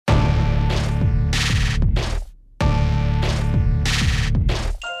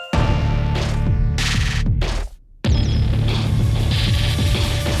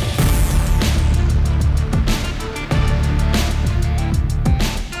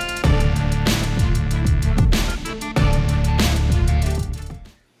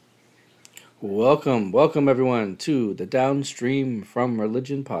Welcome everyone to the Downstream from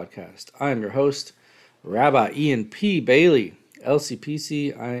Religion podcast. I am your host, Rabbi Ian P. Bailey,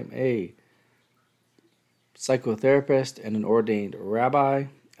 LCPC. I am a psychotherapist and an ordained rabbi,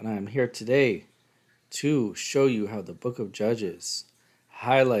 and I am here today to show you how the book of Judges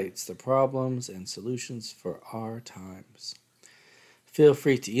highlights the problems and solutions for our times. Feel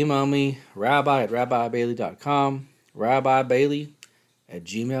free to email me, rabbi@rabbibailey.com,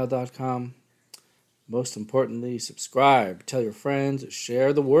 rabbibailey@gmail.com. Most importantly, subscribe, tell your friends,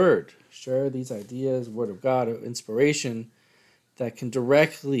 share the word. Share these ideas, word of God, of inspiration that can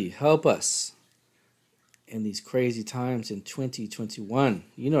directly help us in these crazy times in 2021.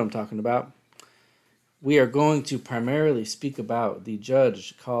 You know what I'm talking about. We are going to primarily speak about the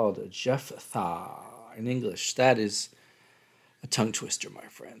judge called Jephthah in English. That is a tongue twister, my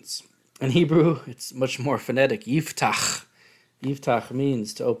friends. In Hebrew, it's much more phonetic. Yiftach. Yiftach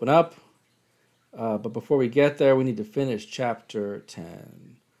means to open up. But before we get there, we need to finish chapter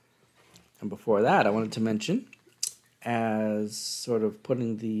 10. And before that, I wanted to mention, as sort of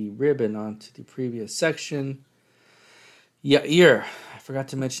putting the ribbon onto the previous section, Yair. I forgot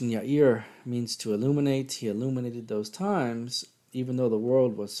to mention Yair means to illuminate. He illuminated those times, even though the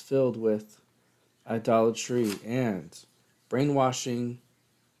world was filled with idolatry and brainwashing,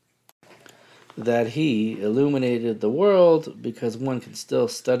 that he illuminated the world because one can still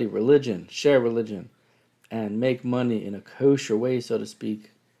study religion, share religion, and make money in a kosher way, so to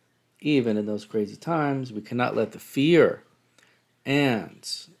speak, even in those crazy times. We cannot let the fear and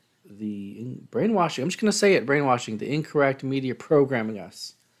the brainwashing, I'm just going to say it, brainwashing, the incorrect media programming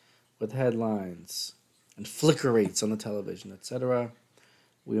us with headlines and flicker rates on the television, etc.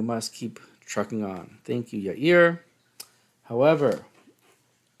 We must keep trucking on. Thank you, Yair. However,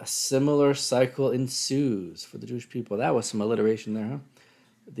 a similar cycle ensues for the Jewish people. That was some alliteration there, huh?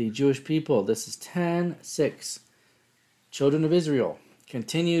 The Jewish people, this is 10:6. Children of Israel,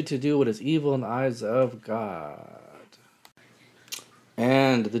 continue to do what is evil in the eyes of God.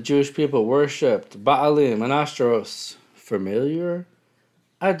 And the Jewish people worshipped Baalim and Ashtaroth, familiar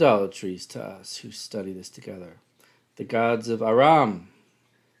idolatries to us who study this together. The gods of Aram,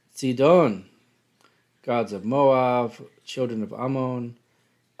 Sidon, gods of Moab, children of Ammon,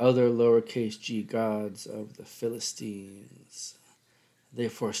 other lowercase g gods of the Philistines. They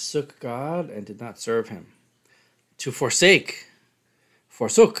forsook God and did not serve him. To forsake,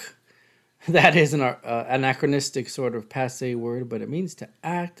 forsook, that is an anachronistic sort of passé word, but it means to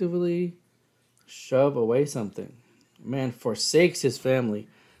actively shove away something. A man forsakes his family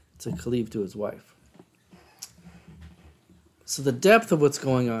to cleave to his wife. So the depth of what's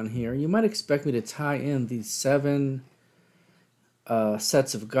going on here, you might expect me to tie in these 7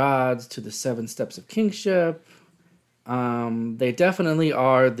 sets of gods to the 7 steps of kingship. They definitely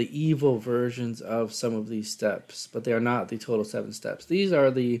are the evil versions of some of these steps, but they are not the total 7 steps. These are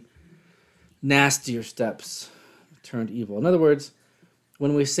the nastier steps turned evil. In other words,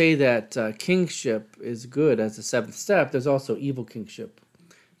 when we say that kingship is good as the 7th step, there's also evil kingship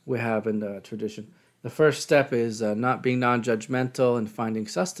we have in the tradition. The first step is not being non-judgmental and finding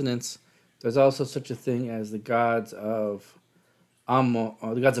sustenance. There's also such a thing as the gods of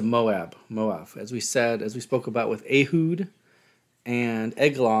Moab, as we spoke about with Ehud and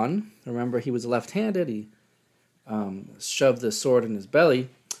Eglon. Remember, he was left-handed. He shoved the sword in his belly.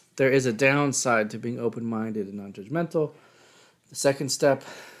 There is a downside to being open-minded and non-judgmental. The second step,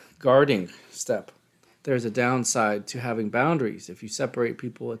 guarding step. There's a downside to having boundaries. If you separate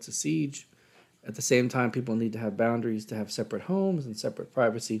people, it's a siege. At the same time, people need to have boundaries to have separate homes and separate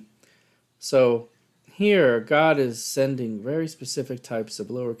privacy. So here, God is sending very specific types of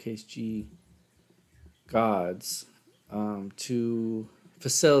lowercase g gods to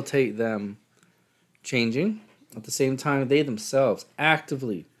facilitate them changing. At the same time, they themselves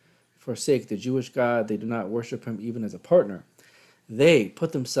actively forsake the Jewish God. They do not worship him even as a partner. They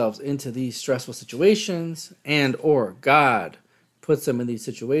put themselves into these stressful situations, and or God puts them in these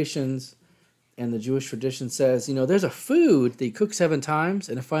situations. And the Jewish tradition says, there's a food that you cook 7 times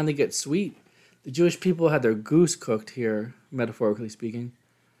and it finally gets sweet. The Jewish people had their goose cooked here, metaphorically speaking.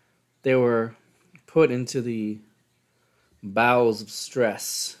 They were put into the bowels of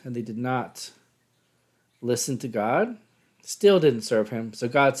stress, and they did not listen to God, still didn't serve him. So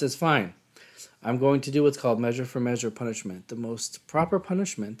God says, fine, I'm going to do what's called measure for measure punishment. The most proper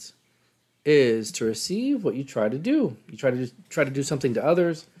punishment is to receive what you try to do. You try to do something to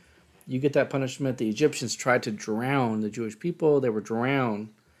others, you get that punishment. The Egyptians tried to drown the Jewish people. They were drowned.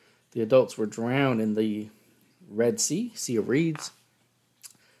 The adults were drowned in the Red Sea, Sea of Reeds.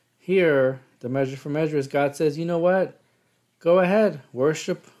 Here, the measure for measure is God says, you know what? Go ahead,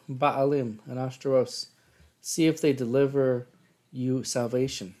 worship Baalim and Ashtaroth. See if they deliver you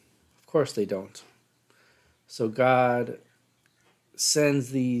salvation. Of course they don't. So God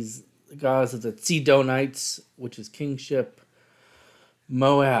sends these gods of the Zidonites, which is kingship,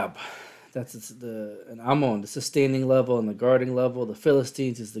 Moab, that's an Ammon, the sustaining level and the guarding level. The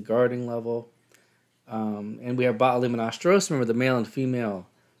Philistines is the guarding level. And we have Baalim and Ashtaroth, remember the male and female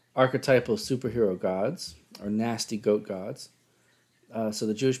archetypal superhero gods, or nasty goat gods. So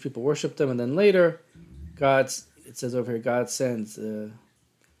the Jewish people worship them, and then later, it says over here, God sends the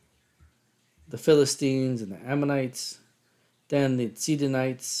Philistines and the Ammonites, then the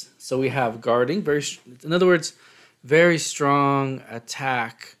Zidonites. So we have guarding, in other words, very strong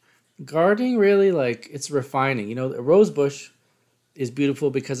attack. Guarding, really, like, it's refining. You know, a rose bush is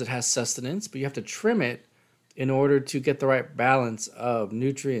beautiful because it has sustenance, but you have to trim it in order to get the right balance of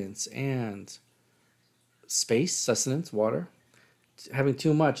nutrients and space, sustenance, water. Having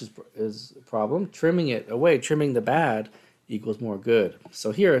too much is a problem. Trimming it away, trimming the bad equals more good.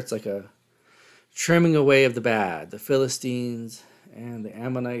 So here it's like a trimming away of the bad. The Philistines and the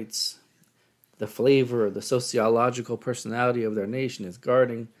Ammonites, the flavor, the sociological personality of their nation is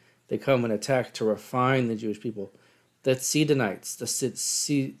guarding. They come and attack to refine the Jewish people. The Sidonites, the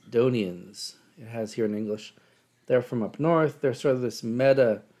Sidonians, it has here in English, they're from up north. They're sort of this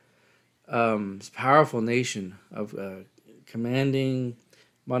powerful nation of commanding,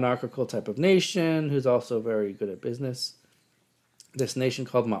 monarchical type of nation who's also very good at business. This nation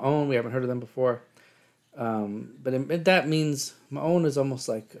called Ma'on, we haven't heard of them before. But that means, Ma'on is almost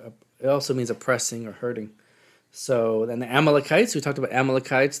like, it also means oppressing or hurting. So then the Amalekites, we talked about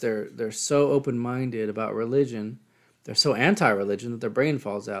Amalekites, they're so open-minded about religion, they're so anti-religion that their brain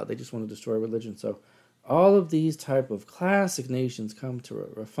falls out. They just want to destroy religion. So all of these type of classic nations come to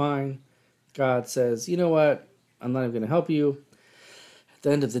refine. God says, you know what, I'm not even going to help you. At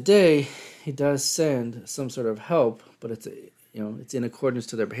the end of the day, he does send some sort of help, but it's in accordance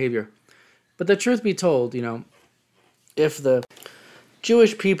to their behavior. But the truth be told, if the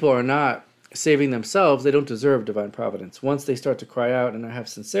Jewish people are not saving themselves, they don't deserve divine providence. Once they start to cry out and have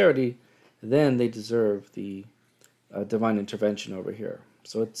sincerity, then they deserve the divine intervention over here.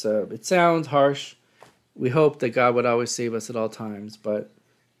 So it sounds harsh. We hope that God would always save us at all times, but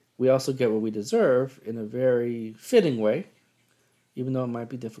we also get what we deserve in a very fitting way, even though it might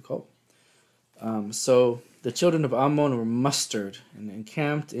be difficult. So the children of Ammon were mustered and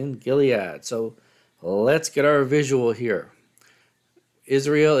encamped in Gilead. So let's get our visual here.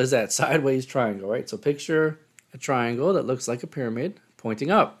 Israel is that sideways triangle, right? So picture a triangle that looks like a pyramid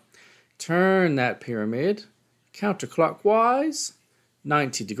pointing up. Turn that pyramid counterclockwise,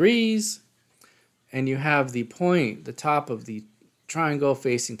 90 degrees, and you have the point, the top of the triangle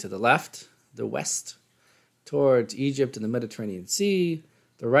facing to the left, the west, towards Egypt and the Mediterranean Sea.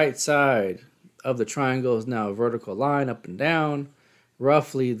 The right side of the triangle is now a vertical line up and down.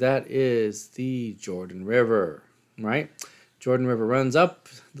 Roughly, that is the Jordan River, right? Jordan River runs up.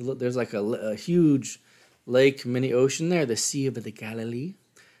 There's like a huge lake, mini ocean there, the Sea of the Galilee.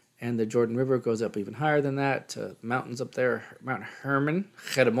 And the Jordan River goes up even higher than that to mountains up there, Mount Hermon,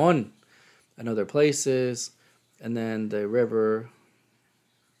 and other places. And then the river,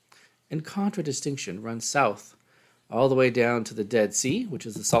 in contradistinction, runs south all the way down to the Dead Sea, which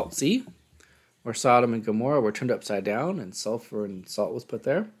is the Salt Sea, where Sodom and Gomorrah were turned upside down and sulfur and salt was put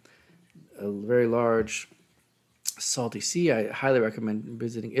there. A very large salty sea. I highly recommend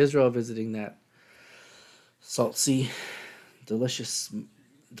visiting Israel, visiting that Salt Sea. Delicious.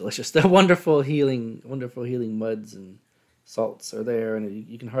 The wonderful healing muds and salts are there, and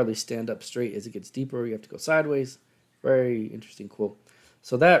you can hardly stand up straight as it gets deeper. You have to go sideways. Very interesting, cool.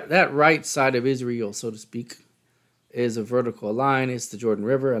 So that right side of Israel, so to speak, is a vertical line. It's the Jordan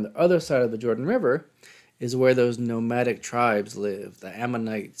River. On the other side of the Jordan River is where those nomadic tribes live, the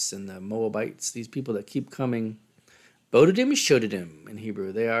Ammonites and the Moabites, these people that keep coming. Bodadim Shodadim in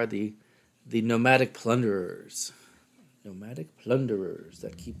Hebrew. They are the nomadic plunderers. Nomadic plunderers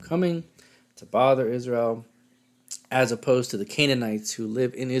that keep coming to bother Israel, as opposed to the Canaanites who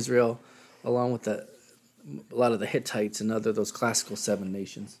live in Israel, along with a lot of the Hittites and those classical 7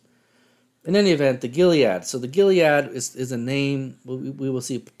 nations. In any event, the Gilead. So the Gilead is a name we will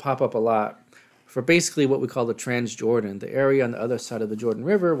see pop up a lot for basically what we call the Transjordan, the area on the other side of the Jordan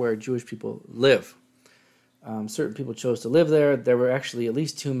River where Jewish people live. Certain people chose to live there. There were actually at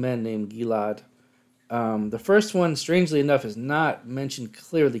least 2 men named Gilad. The first one, strangely enough, is not mentioned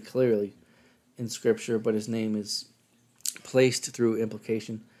clearly in Scripture, but his name is placed through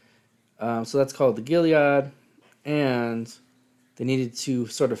implication. So that's called the Gilead, and they needed to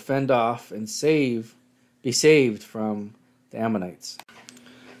sort of fend off and be saved from the Ammonites.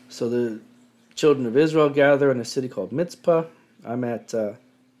 So the children of Israel gather in a city called Mitzpah. I'm at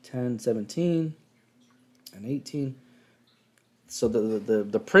 10, 17, and 18. So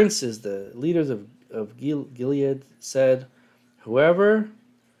the princes, the leaders of Gilead said, whichever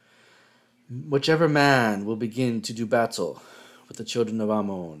man will begin to do battle with the children of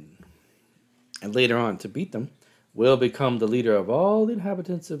Ammon, and later on to beat them, will become the leader of all the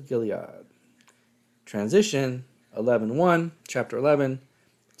inhabitants of Gilead. Transition, 11:1, chapter 11,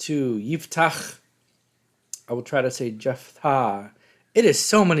 to Yiftach. I will try to say Jephthah. It is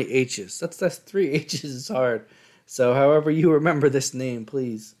so many H's. That's 3 H's is hard. So however you remember this name,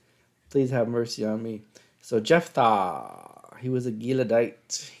 please have mercy on me. So Jephthah, he was a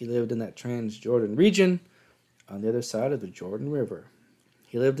Gileadite. He lived in that Transjordan region on the other side of the Jordan River.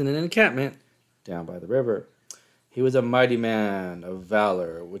 He lived in an encampment down by the river. He was a mighty man of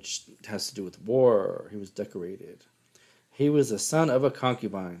valor, which has to do with war. He was decorated. He was the son of a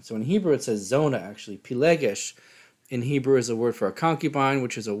concubine. So in Hebrew it says Zona, actually. Pilegesh in Hebrew is a word for a concubine,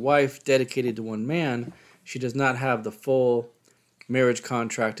 which is a wife dedicated to one man. She does not have the full marriage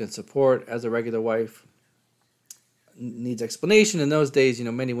contract and support as a regular wife. Needs explanation. In those days,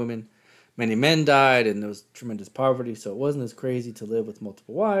 many men died, and there was tremendous poverty, so it wasn't as crazy to live with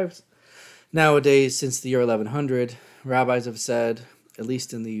multiple wives. Nowadays, since the year 1100, rabbis have said, at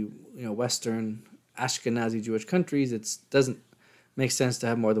least in the Western Ashkenazi Jewish countries, it doesn't make sense to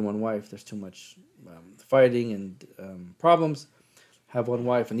have more than one wife. There's too much fighting and problems. Have one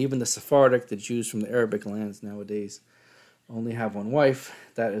wife, and even the Sephardic, the Jews from the Arabic lands nowadays, only have one wife.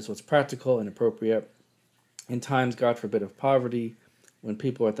 That is what's practical and appropriate. In times, God forbid, of poverty, when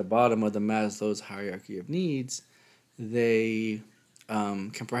people are at the bottom of the Maslow's hierarchy of needs, they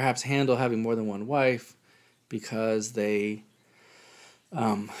can perhaps handle having more than one wife because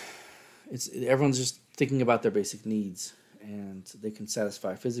everyone's just thinking about their basic needs, and they can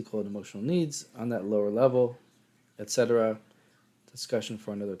satisfy physical and emotional needs on that lower level, etc. Discussion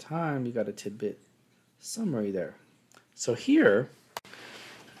for another time. You got a tidbit summary there. So here,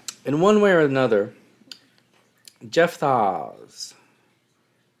 in one way or another, Jephthah's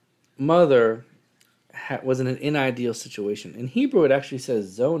mother was in an unideal situation. In Hebrew, it actually says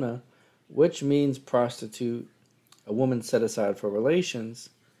Zona, which means prostitute, a woman set aside for relations.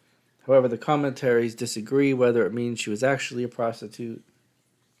 However, the commentaries disagree whether it means she was actually a prostitute,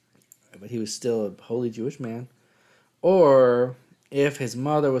 but he was still a holy Jewish man, or if his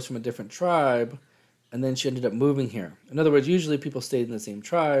mother was from a different tribe, and then she ended up moving here. In other words, usually people stayed in the same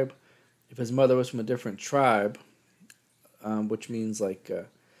tribe. If his mother was from a different tribe, which means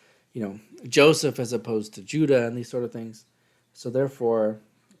Joseph as opposed to Judah and these sort of things. So therefore,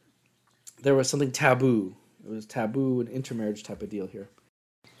 there was something taboo. It was taboo, an intermarriage type of deal here.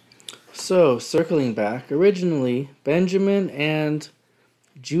 So, circling back, originally, Benjamin and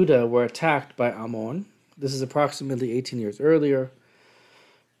Judah were attacked by Ammon. This is approximately 18 years earlier.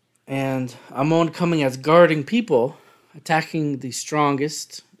 And Ammon coming as guarding people, attacking the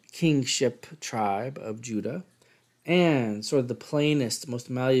strongest kingship tribe of Judah, and sort of the plainest, most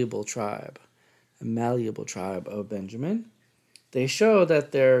malleable tribe of Benjamin. They show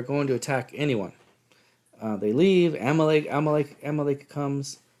that they're going to attack anyone. They leave, Amalek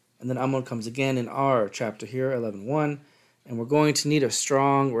comes, and then Ammon comes again in our chapter here, 11:1, and we're going to need a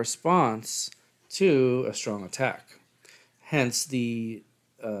strong response to a strong attack. Hence the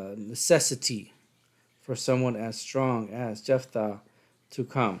necessity for someone as strong as Jephthah to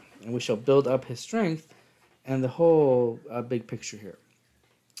come, and we shall build up his strength and the whole big picture here.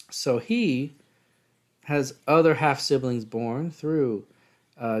 So he has other half-siblings born through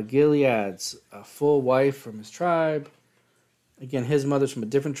Gilead's full wife from his tribe. Again, his mother's from a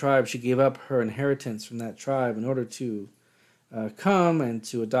different tribe. She gave up her inheritance from that tribe in order to come and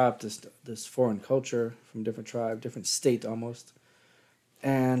to adopt this foreign culture from a different tribe, different state almost.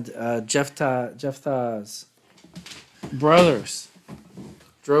 And Jephthah's brothers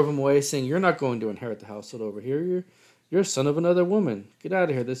drove him away, saying, "You're not going to inherit the household over here. You're a son of another woman. Get out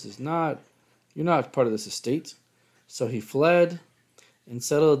of here. You're not part of this estate." So he fled and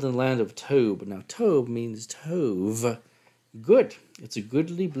settled in the land of Tob. Now, Tob means Tov. Good. It's a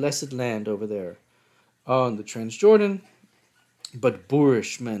goodly, blessed land over there on the Transjordan. But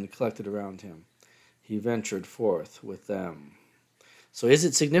boorish men collected around him. He ventured forth with them. So is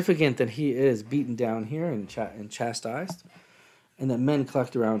it significant that he is beaten down here and chastised, and that men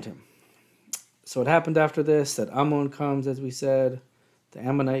collect around him? So it happened after this that Ammon comes, as we said. The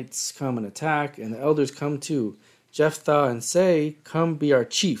Ammonites come and attack, and the elders come to Jephthah and say, "Come be our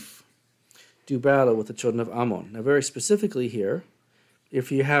chief. Do battle with the children of Ammon." Now, very specifically here,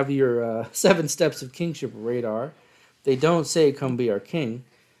 if you have your 7 steps of kingship radar, they don't say, "Come be our king."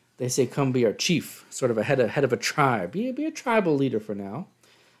 they say, come be our chief, sort of a head of a tribe. Be a tribal leader for now.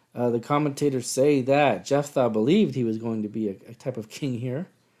 The commentators say that Jephthah believed he was going to be a type of king here.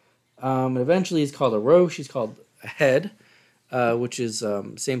 And eventually he's called a rosh, he's called a head, which is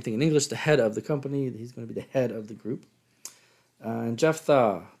same thing in English, the head of the company. He's going to be the head of the group. And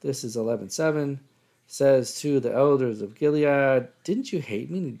Jephthah, this is 11:7, says to the elders of Gilead, didn't you hate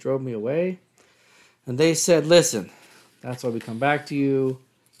me and you drove me away? And they said, listen, that's why we come back to you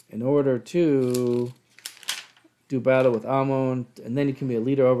in order to do battle with Ammon, and then you can be a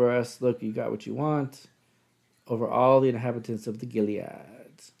leader over us. Look, you got what you want over all the inhabitants of the Gilead.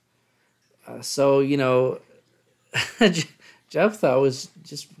 So, Jephthah was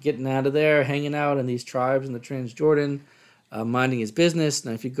just getting out of there, hanging out in these tribes in the Transjordan, minding his business.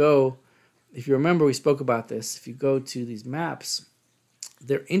 Now, if you remember, we spoke about this. If you go to these maps,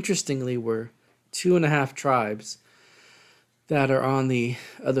 there interestingly were 2.5 tribes that are on the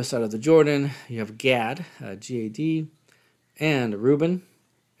other side of the Jordan. You have Gad, G-A-D, and Reuben,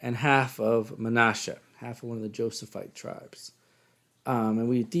 and half of Manasseh, half of one of the Josephite tribes. And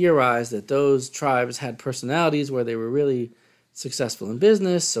we theorized that those tribes had personalities where they were really successful in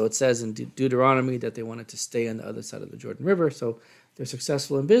business. So it says in Deuteronomy that they wanted to stay on the other side of the Jordan River. So they're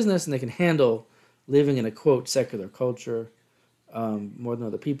successful in business and they can handle living in a, quote, secular culture more than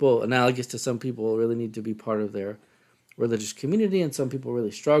other people. Analogous to some people really need to be part of their religious community, and some people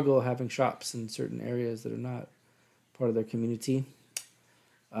really struggle having shops in certain areas that are not part of their community.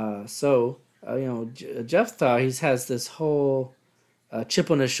 Jephthah, he has this whole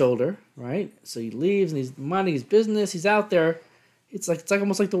chip on his shoulder, right? So he leaves and he's minding his business. He's out there. It's like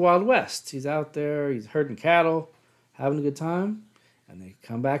almost like the Wild West. He's out there. He's herding cattle, having a good time, and they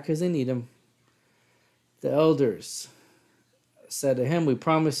come back because they need him. The elders said to him, "We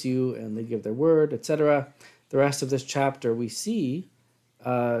promise you," and they give their word, etc. The rest of this chapter, we see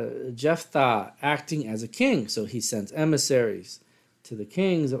Jephthah acting as a king. So he sends emissaries to the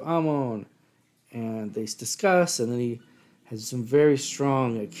kings of Ammon, and they discuss, and then he has some very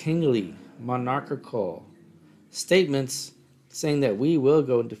strong kingly, monarchical statements saying that we will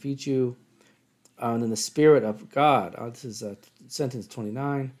go and defeat you in the spirit of God. This is sentence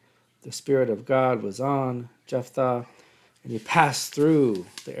 29. The spirit of God was on Jephthah, and he passed through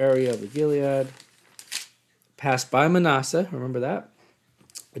the area of the Gilead, passed by Manasseh, remember that,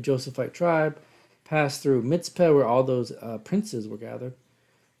 a Josephite tribe, passed through Mitzpeh, where all those princes were gathered,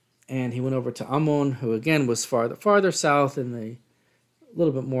 and he went over to Ammon, who again was farther south in a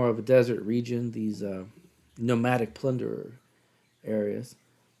little bit more of a desert region, these nomadic plunderer areas.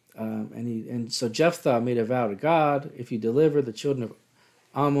 So Jephthah made a vow to God, if you deliver the children of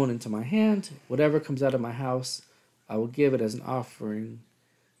Ammon into my hand, whatever comes out of my house, I will give it as an offering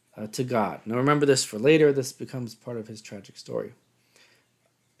to God. Now remember this for later. This becomes part of his tragic story.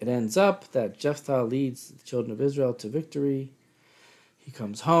 It ends up that Jephthah leads the children of Israel to victory. He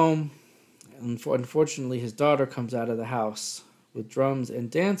comes home, and unfortunately his daughter comes out of the house with drums and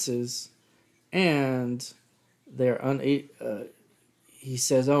dances, and he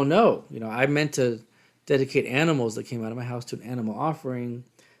says, oh no, I meant to dedicate animals that came out of my house to an animal offering.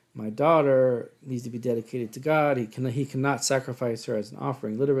 My daughter needs to be dedicated to God. He cannot sacrifice her as an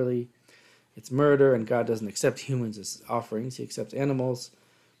offering, literally. It's murder, and God doesn't accept humans as offerings. He accepts animals.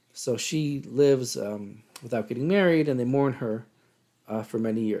 So she lives without getting married, and they mourn her for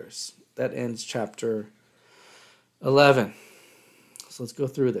many years. That ends chapter 11. So let's go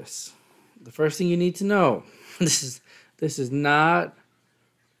through this. The first thing you need to know, this is not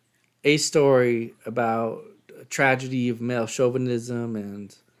a story about a tragedy of male chauvinism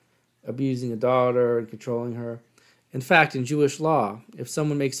and abusing a daughter and controlling her. In fact, in Jewish law, if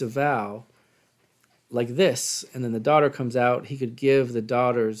someone makes a vow like this, and then the daughter comes out, he could give the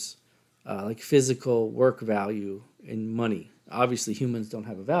daughter's physical work value in money. Obviously, humans don't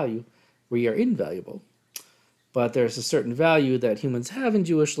have a value. We are invaluable. But there's a certain value that humans have in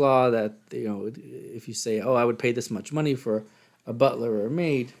Jewish law that, if you say, I would pay this much money for a butler or a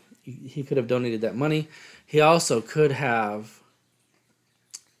maid, he could have donated that money. He also could have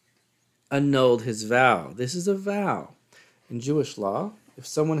annulled his vow. This is a vow. In Jewish law, if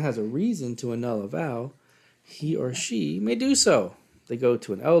someone has a reason to annul a vow, he or she may do so. They go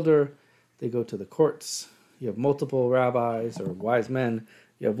to an elder, they go to the courts. You have multiple rabbis or wise men,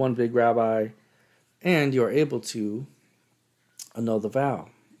 you have one big rabbi, and you are able to annul the vow.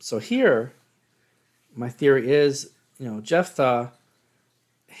 So here, my theory is, Jephthah,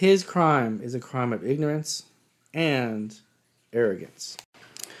 his crime is a crime of ignorance and arrogance.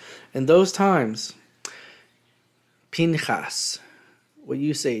 In those times, Pinchas, what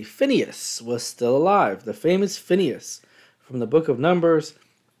you say, Phinehas, was still alive. The famous Phinehas from the book of Numbers,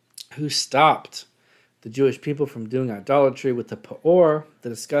 who stopped the Jewish people from doing idolatry with the Peor, the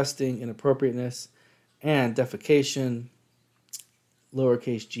disgusting inappropriateness, and defecation,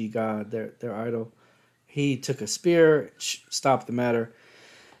 lowercase g God, their idol. He took a spear, stopped the matter.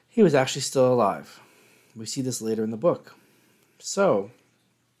 He was actually still alive. We see this later in the book. So,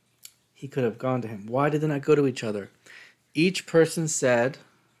 he could have gone to him. Why did they not go to each other? Each person said,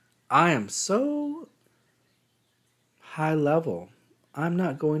 I am so high level. I'm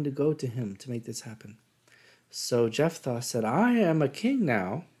not going to go to him to make this happen. So Jephthah said, I am a king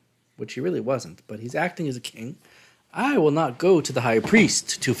now, which he really wasn't, but he's acting as a king. I will not go to the high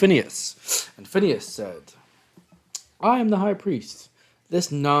priest, to Phinehas. And Phinehas said, I am the high priest.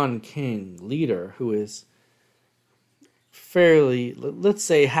 This non-king leader who is fairly, let's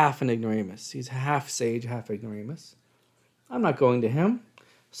say, half an ignoramus. He's half sage, half ignoramus. I'm not going to him.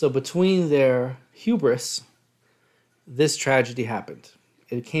 So between their hubris, this tragedy happened.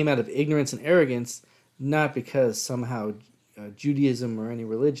 It came out of ignorance and arrogance, not because somehow Judaism or any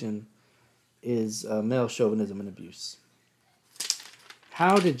religion is male chauvinism and abuse.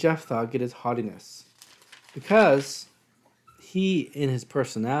 How did Jephthah get his haughtiness? Because he, in his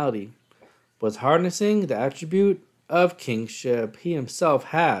personality, was harnessing the attribute of kingship. He himself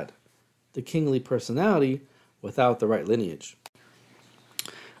had the kingly personality without the right lineage.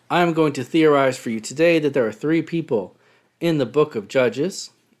 I am going to theorize for you today that there are 3 people in the book of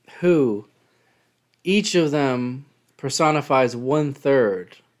Judges who each of them personifies 1/3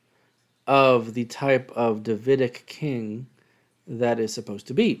 of the type of Davidic king that is supposed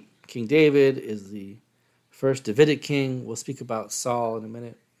to be. King David is the first Davidic king. We'll speak about Saul in a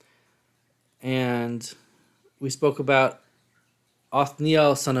minute. And we spoke about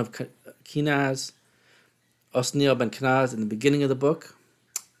Othniel, son of Kenaz, Othniel ben Kenaz in the beginning of the book.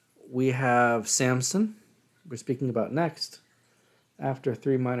 We have Samson, we're speaking about next, after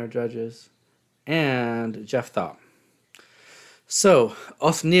 3 minor judges, and Jephthah. So,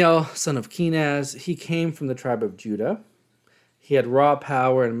 Othniel, son of Kenaz, he came from the tribe of Judah. He had raw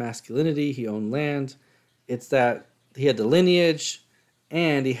power and masculinity. He owned land. It's that he had the lineage,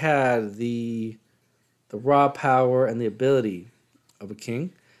 and he had the raw power and the ability of a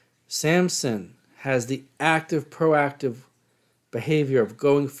king. Samson has the active, proactive behavior of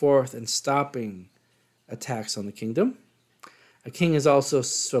going forth and stopping attacks on the kingdom. A king is also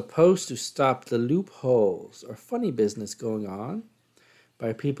supposed to stop the loopholes or funny business going on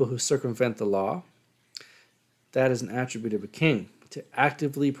by people who circumvent the law. That is an attribute of a king, to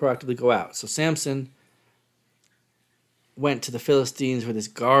actively, proactively go out. So Samson went to the Philistines with this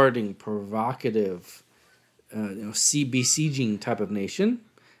guarding, provocative, besieging type of nation,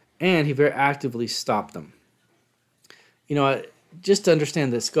 and he very actively stopped them. Just to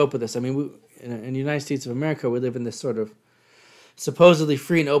understand the scope of this, in the United States of America, we live in this sort of supposedly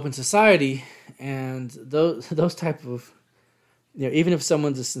free and open society, and those type of, even if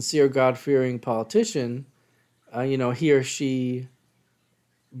someone's a sincere, God-fearing politician, he or she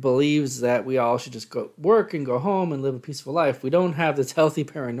believes that we all should just go work and go home and live a peaceful life. We don't have this healthy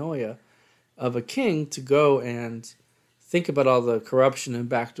paranoia of a king to go and think about all the corruption and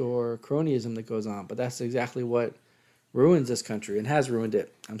backdoor cronyism that goes on. But that's exactly what ruins this country and has ruined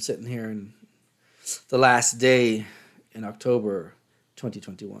it. I'm sitting here in the last day in October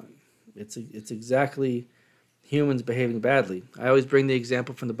 2021. It's exactly humans behaving badly. I always bring the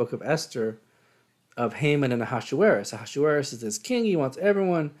example from the book of Esther of Haman and Ahasuerus. Ahasuerus is this king. He wants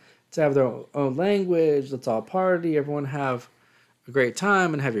everyone to have their own language. Let's all party. Everyone have a great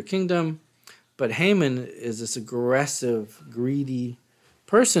time and have your kingdom. But Haman is this aggressive, greedy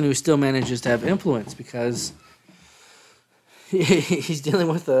person who still manages to have influence because he's dealing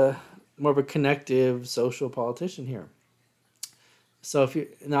with more of a connective social politician here. So if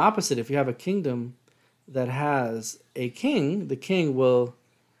you have a kingdom that has a king, the king will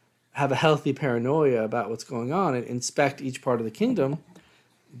have a healthy paranoia about what's going on and inspect each part of the kingdom,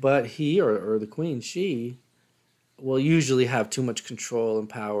 but he or the queen, she will usually have too much control and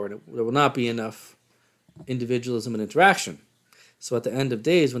power, and there will not be enough individualism and interaction. So at the end of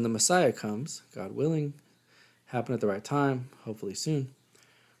days, when the Messiah comes, God willing, happen at the right time, hopefully soon,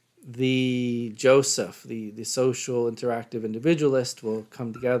 the Joseph, the social, interactive individualist, will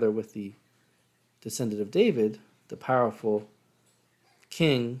come together with the descendant of David, the powerful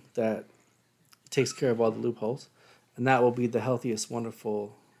king that takes care of all the loopholes, and that will be the healthiest,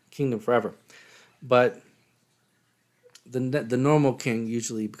 wonderful kingdom forever. But the normal king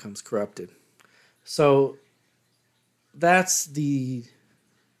usually becomes corrupted. So that's the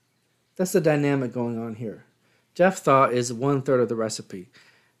dynamic going on here. Jephthah is 1/3 of the recipe.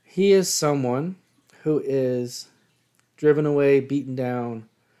 He is someone who is driven away, beaten down,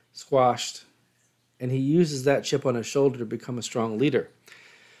 squashed, and he uses that chip on his shoulder to become a strong leader.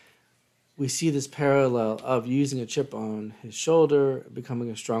 We see this parallel of using a chip on his shoulder,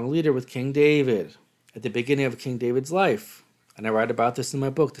 becoming a strong leader with King David at the beginning of King David's life. And I write about this in my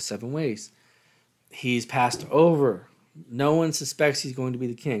book, The 7 Ways. He's passed over. No one suspects he's going to be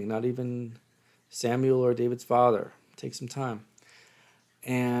the king, not even Samuel or David's father. It takes some time.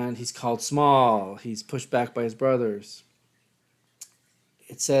 And he's called small. He's pushed back by his brothers.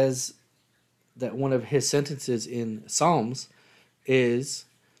 It says that one of his sentences in Psalms is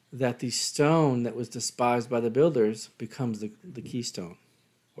that the stone that was despised by the builders becomes the keystone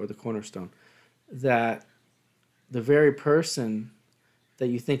or the cornerstone. That the very person that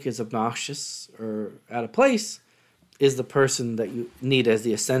you think is obnoxious or out of place is the person that you need as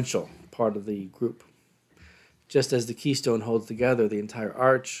the essential part of the group. Just as the keystone holds together the entire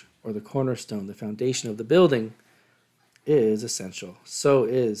arch, or the cornerstone, the foundation of the building, is essential, so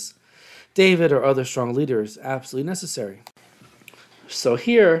is David or other strong leaders absolutely necessary. So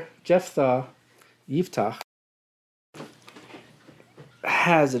here, Yiphtach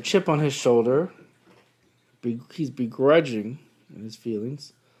has a chip on his shoulder. He's begrudging in his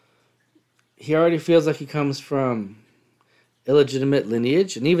feelings. He already feels like he comes from illegitimate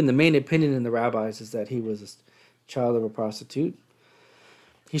lineage, and even the main opinion in the rabbis is that he was a child of a prostitute.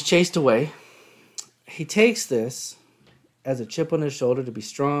 He's chased away. He takes this as a chip on his shoulder to be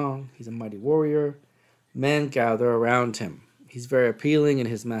strong. He's a mighty warrior. Men gather around him. He's very appealing in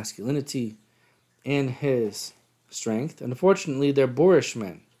his masculinity, in his strength. And unfortunately, they're boorish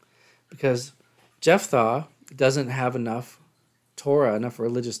men, because Yiphtach doesn't have enough Torah, enough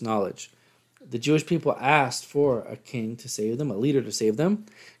religious knowledge. The Jewish people asked for a king to save them, a leader to save them.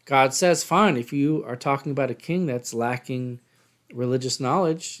 God says, fine, if you are talking about a king that's lacking religious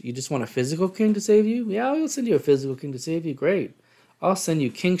knowledge, you just want a physical king to save you? Yeah, I'll send you a physical king to save you. Great. I'll send you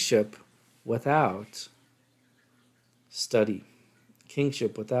kingship without study,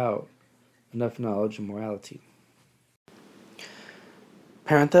 kingship without enough knowledge and morality.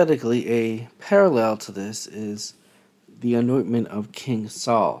 Parenthetically, a parallel to this is the anointment of King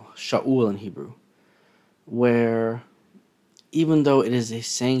Saul, Shaul in Hebrew, where even though it is a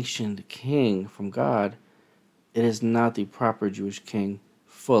sanctioned king from God, it is not the proper Jewish king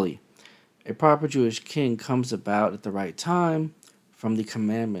fully. A proper Jewish king comes about at the right time from the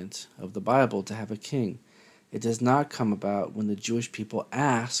commandment of the Bible to have a king. It does not come about when the Jewish people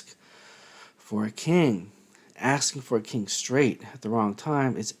ask for a king. Asking for a king straight at the wrong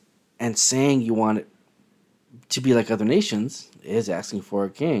time and saying you want it to be like other nations is asking for a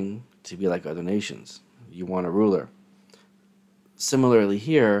king to be like other nations. You want a ruler. Similarly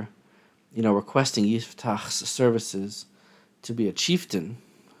here, requesting Yiphtach's services to be a chieftain,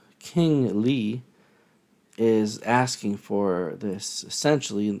 King Lee is asking for this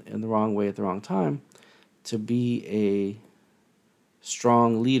essentially in the wrong way at the wrong time, to be a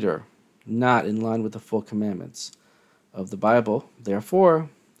strong leader, not in line with the full commandments of the Bible. Therefore,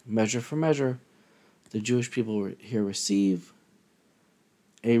 measure for measure, the Jewish people here receive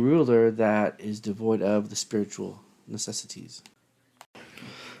a ruler that is devoid of the spiritual necessities.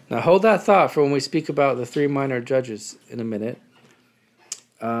 Now hold that thought for when we speak about the 3 minor judges in a minute,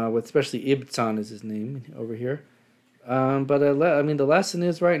 with especially Ibzan is his name over here. But the lesson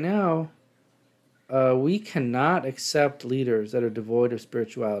is right now, we cannot accept leaders that are devoid of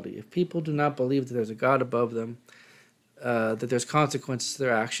spirituality. If people do not believe that there's a God above them, that there's consequences to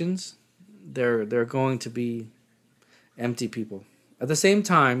their actions, they're going to be empty people. At the same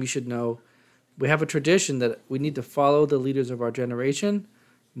time, you should know we have a tradition that we need to follow the leaders of our generation.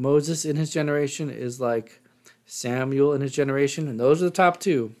 Moses in his generation is like Samuel in his generation, and those are the top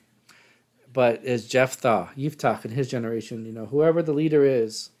 2. But as Yiphtach in his generation, whoever the leader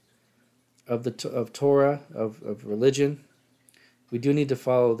is of Torah, of religion, we do need to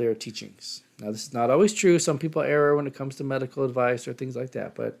follow their teachings. Now, this is not always true. Some people err when it comes to medical advice or things like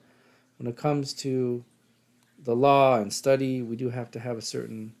that. But when it comes to the law and study, we do have to have a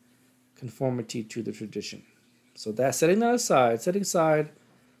certain conformity to the tradition. So that setting aside,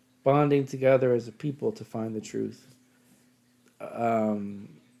 bonding together as a people to find the truth.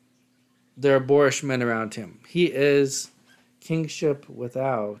 There are boorish men around him. He is kingship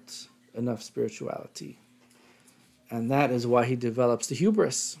without enough spirituality. And that is why he develops the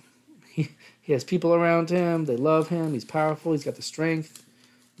hubris. He has people around him, they love him, he's powerful, he's got the strength.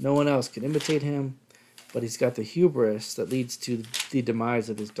 No one else can imitate him, but he's got the hubris that leads to the demise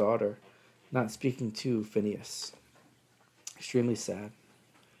of his daughter, not speaking to Phinehas. Extremely sad.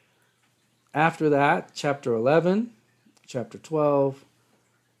 After that, chapter 11, chapter 12,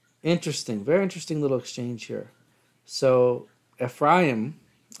 very interesting little exchange here. So Ephraim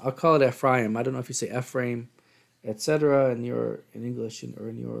I'll call it Ephraim. I don't know if you say Ephraim, etc. in English or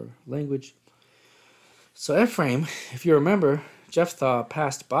in your language. So Ephraim, if you remember, Jephthah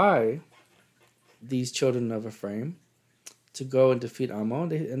passed by these children of Ephraim to go and defeat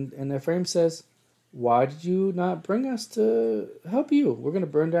Ammon. And Ephraim says, why did you not bring us to help you? We're going to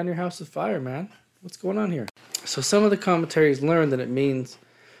burn down your house with fire, man. What's going on here? So some of the commentaries learn that it means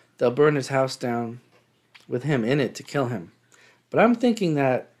they'll burn his house down with him in it to kill him. But I'm thinking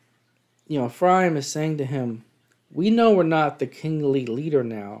that, Ephraim is saying to him, we know we're not the kingly leader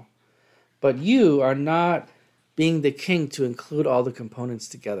now, but you are not being the king to include all the components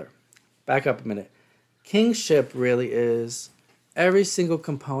together. Back up a minute. Kingship really is every single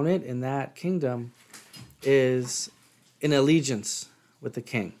component in that kingdom is in allegiance with the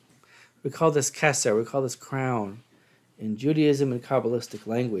king. We call this keser, we call this crown in Judaism and Kabbalistic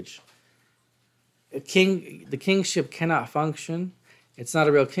language. The kingship cannot function. It's not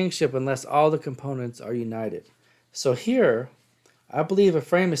a real kingship unless all the components are united. So here, I believe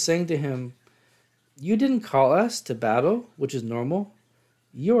Ephraim is saying to him, you didn't call us to battle, which is normal.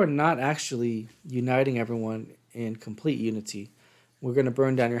 You are not actually uniting everyone in complete unity. We're going to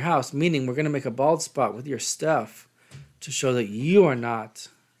burn down your house, meaning we're going to make a bald spot with your stuff to show that you are not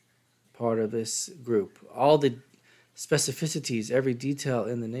part of this group. All the specificities, every detail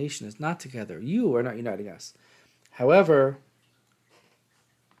in the nation is not together. You are not uniting us. However,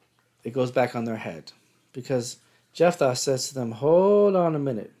 it goes back on their head because Jephthah says to them, hold on a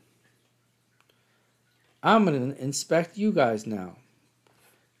minute. I'm going to inspect you guys now.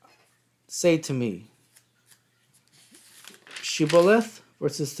 Say to me, Shibboleth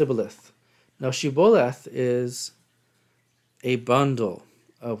versus Sibboleth. Now, Shibboleth is a bundle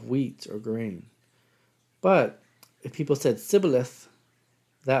of wheat or grain. But if people said Sibboleth,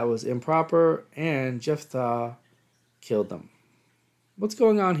 that was improper, and Jephthah killed them. What's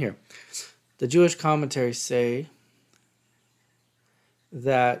going on here? The Jewish commentaries say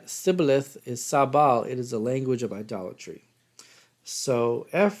that Sibboleth is Sabal. It is a language of idolatry. So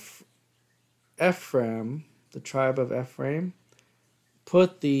Ephraim, the tribe of Ephraim,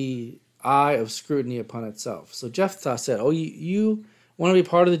 put the eye of scrutiny upon itself. So Jephthah said, you want to be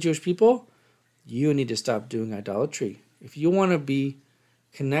part of the Jewish people? You need to stop doing idolatry. If you want to be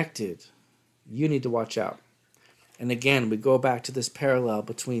connected, you need to watch out. And again, we go back to this parallel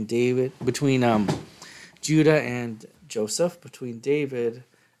between Judah and Joseph, between David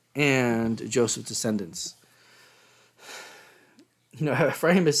and Joseph's descendants.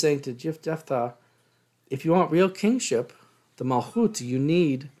 Ephraim is saying to Jephthah, if you want real kingship, the Malchut, you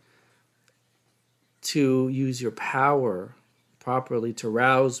need to use your power properly to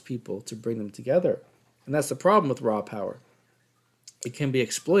rouse people, to bring them together. And that's the problem with raw power. It can be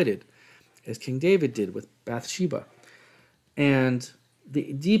exploited, as King David did with Bathsheba. And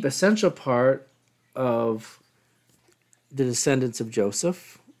the deep essential part of the descendants of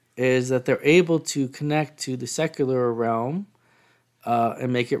Joseph is that they're able to connect to the secular realm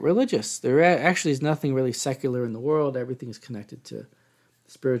and make it religious. There actually is nothing really secular in the world. Everything is connected to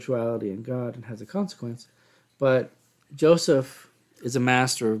spirituality and God and has a consequence. But Joseph is a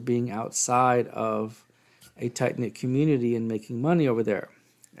master of being outside of a tight-knit community and making money over there,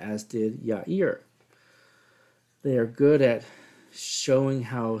 as did Yair. They are good at showing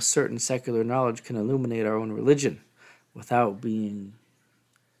how certain secular knowledge can illuminate our own religion without being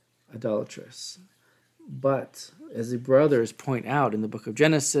idolatrous. But, as the brothers point out in the book of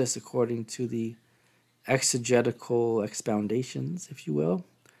Genesis, according to the exegetical expoundations, if you will,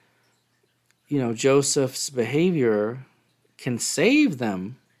 Joseph's behavior can save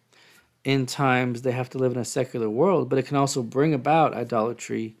them in times they have to live in a secular world, but it can also bring about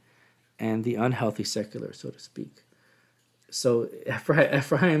idolatry and the unhealthy secular, so to speak. So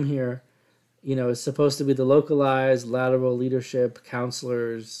Ephraim here, is supposed to be the localized, lateral leadership,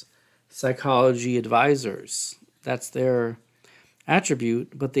 counselors, psychology advisors. That's their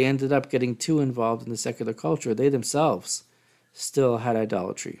attribute, but they ended up getting too involved in the secular culture. They themselves still had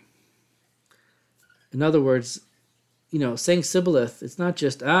idolatry. In other words, saying Sibboleth, it's not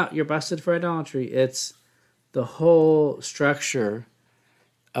just, you're busted for idolatry. It's the whole structure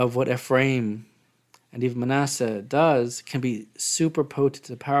of what Ephraim and even Manasseh does can be super potent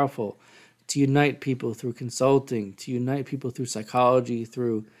and powerful to unite people through consulting, to unite people through psychology,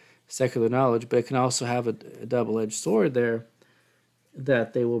 through secular knowledge, but it can also have a double-edged sword there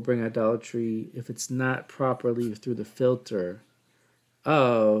that they will bring idolatry if it's not properly through the filter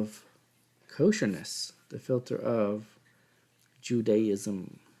of kosherness, the filter of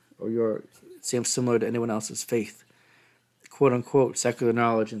Judaism, or similar to anyone else's faith. Quote-unquote secular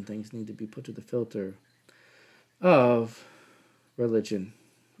knowledge and things need to be put to the filter of religion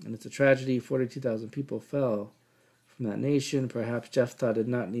And it's a tragedy. 42,000 people fell from that nation. Perhaps Jephthah did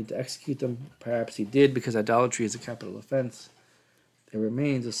not need to execute them. Perhaps he did, because idolatry is a capital offense. There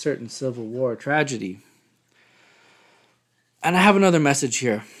remains a certain civil war tragedy. And I have another message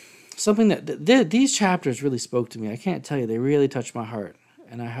here. Something that these chapters really spoke to me. I can't tell you, they really touched my heart.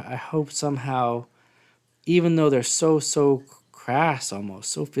 And I hope somehow, even though they're so crass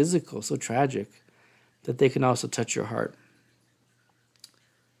almost, so physical, so tragic, that they can also touch your heart.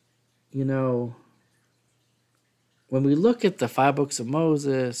 You know, when we look at the 5 books of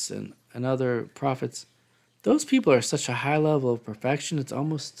Moses and other prophets, those people are such a high level of perfection, it's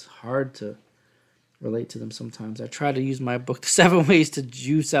almost hard to relate to them sometimes. I try to use my book, The 7 Ways, to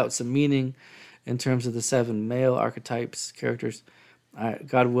juice out some meaning in terms of the 7 male archetypes, characters.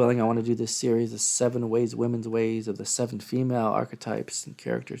 God willing, I want to do this series, The 7 Ways, Women's Ways, of the 7 female archetypes and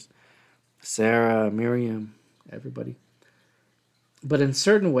characters. Sarah, Miriam, everybody. But in a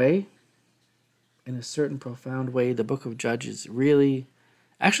certain profound way, the book of Judges really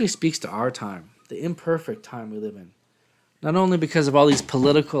actually speaks to our time, the imperfect time we live in. Not only because of all these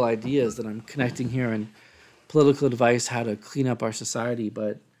political ideas that I'm connecting here and political advice how to clean up our society,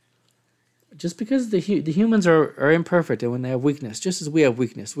 but just because the humans are imperfect, and when they have weakness, just as we have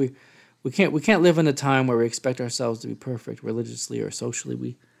weakness, we can't live in a time where we expect ourselves to be perfect religiously or socially.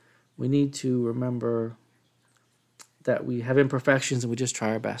 We need to remember that we have imperfections and we just try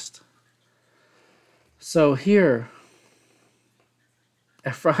our best. So here,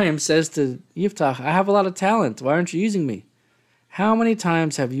 Ephraim says to Yiftach, I have a lot of talent. Why aren't you using me? How many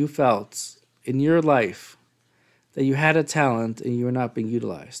times have you felt in your life that you had a talent and you were not being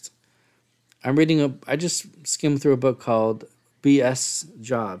utilized? I just skimmed through a book called BS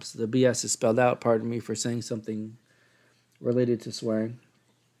Jobs. The BS is spelled out, pardon me for saying something related to swearing.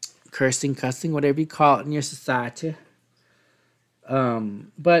 Cursing, cussing, whatever you call it in your society.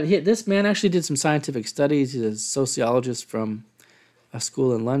 But this man actually did some scientific studies. He's a sociologist from a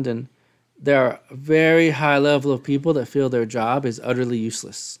school in London. There are a very high level of people that feel their job is utterly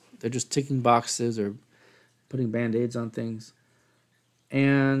useless. They're just ticking boxes or putting Band-Aids on things.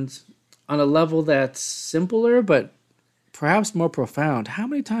 And on a level that's simpler but perhaps more profound, how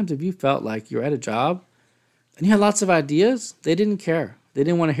many times have you felt like you're at a job and you had lots of ideas? They didn't care. They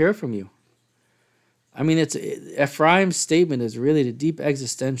didn't want to hear from you. I mean, Ephraim's statement is really the deep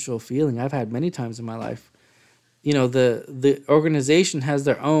existential feeling I've had many times in my life. You know, the organization has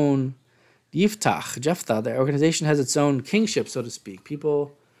their own Jephthah, the organization has its own kingship, so to speak.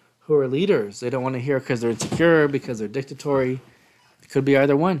 People who are leaders, they don't want to hear because they're insecure, because they're dictatorial. It could be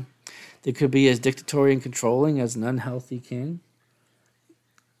either one. They could be as dictatorial and controlling as an unhealthy king.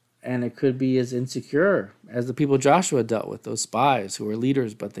 And it could be as insecure as the people Joshua dealt with, those spies who were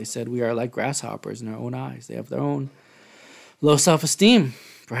leaders, but they said we are like grasshoppers in our own eyes. They have their own low self-esteem.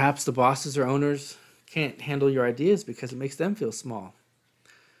 Perhaps the bosses or owners can't handle your ideas because it makes them feel small.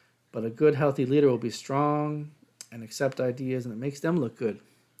 But a good, healthy leader will be strong and accept ideas, and it makes them look good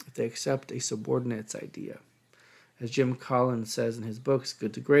if they accept a subordinate's idea. As Jim Collins says in his books,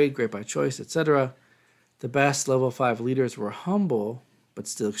 Good to Great, Great by Choice, etc., the best level 5 leaders were humble, but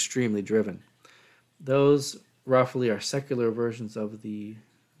still extremely driven. Those roughly are secular versions of the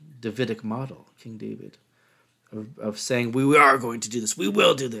Davidic model, King David, of saying, we are going to do this, we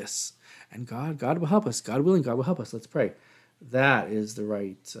will do this, and God will help us, God willing, God will help us, let's pray. That is the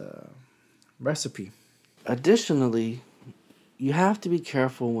right recipe. Additionally, you have to be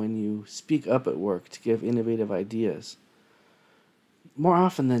careful when you speak up at work to give innovative ideas. More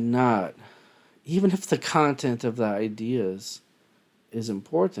often than not, even if the content of the ideas is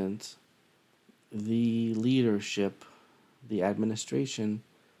important, the leadership, the administration,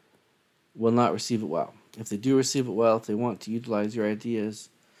 will not receive it well. If they do receive it well, if they want to utilize your ideas,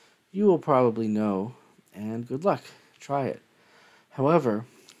 you will probably know, and good luck. Try it. However,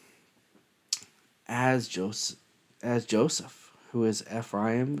 as Joseph, who is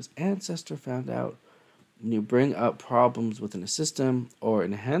Ephraim's ancestor, found out, when you bring up problems within a system or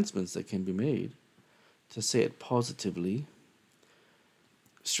enhancements that can be made, to say it positively,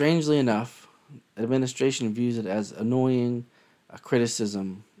 strangely enough, administration views it as annoying, a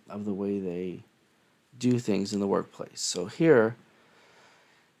criticism of the way they do things in the workplace. So here,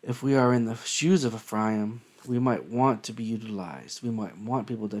 if we are in the shoes of Ephraim, we might want to be utilized. We might want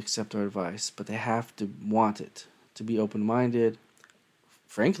people to accept our advice, but they have to want it, to be open-minded,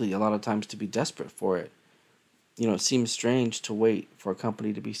 frankly, a lot of times to be desperate for it. You know, it seems strange to wait for a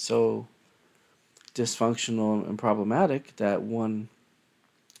company to be so dysfunctional and problematic that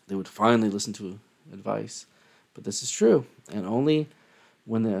they would finally listen to advice. But this is true, and only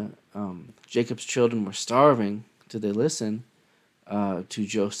when the Jacob's children were starving did they listen, to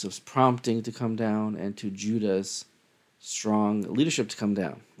Joseph's prompting to come down, and to Judah's strong leadership to come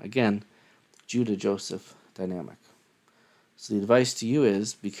down. Again, Judah-Joseph dynamic. So the advice to you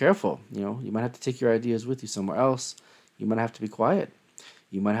is be careful. You might have to take your ideas with you somewhere else. You might have to be quiet.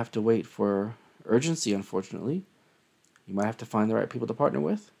 You might have to wait for urgency, unfortunately. You might have to find the right people to partner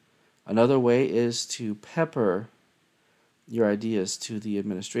with. Another way is to pepper your ideas to the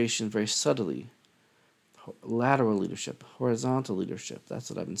administration very subtly. Lateral leadership, horizontal leadership. That's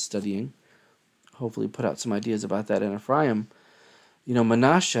what I've been studying. Hopefully put out some ideas about that in Ephraim.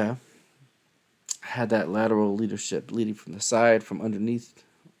 Manasseh had that lateral leadership, leading from the side, from underneath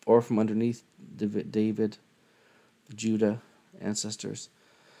David, Judah ancestors.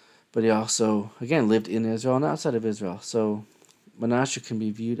 But he also, again, lived in Israel and outside of Israel. So Manasseh can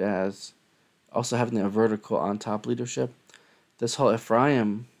be viewed as also having a vertical on top leadership. This whole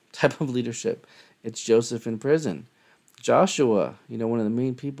Ephraim type of leadership, it's Joseph in prison. Joshua, one of the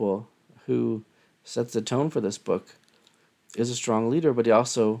main people who sets the tone for this book, is a strong leader, but he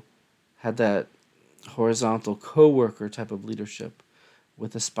also had that horizontal co-worker type of leadership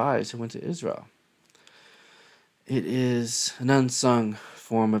with the spies who went to Israel. It is an unsung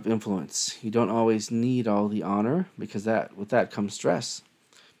form of influence. You don't always need all the honor, because with that comes stress.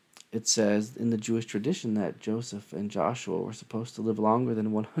 It says in the Jewish tradition that Joseph and Joshua were supposed to live longer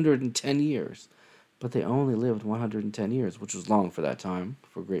than 110 years, but they only lived 110 years, which was long for that time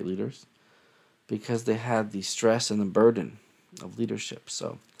for great leaders, because they had the stress and the burden of leadership.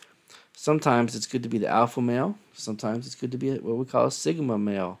 So sometimes it's good to be the alpha male. Sometimes it's good to be what we call a sigma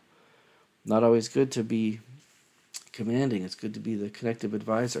male. Not always good to be commanding. It's good to be the connective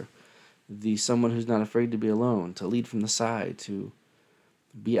advisor, the someone who's not afraid to be alone, to lead from the side, to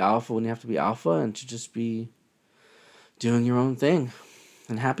be alpha when you have to be alpha, and to just be doing your own thing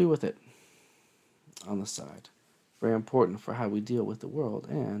and happy with it on the side. Very important for how we deal with the world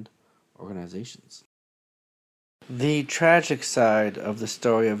and organizations. The tragic side of the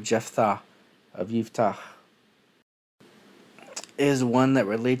story of Jephthah, of Yiftach, is one that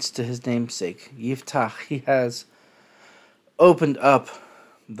relates to his namesake. Yiftach, he has opened up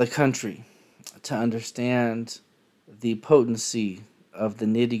the country to understand the potency of the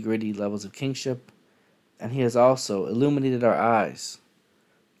nitty-gritty levels of kingship, and he has also illuminated our eyes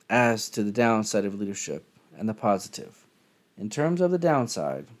as to the downside of leadership and the positive. In terms of the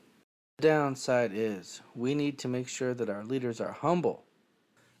downside is we need to make sure that our leaders are humble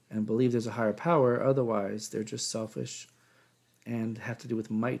and believe there's a higher power. Otherwise, they're just selfish and have to do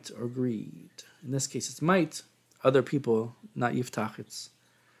with might or greed. In this case, it's might. Other people, not Yiftach, it's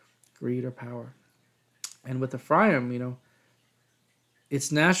greed or power. And with Ephraim,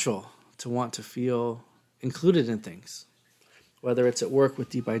 it's natural to want to feel included in things, whether it's at work with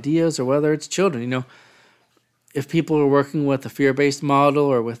deep ideas or whether it's children. If people are working with a fear-based model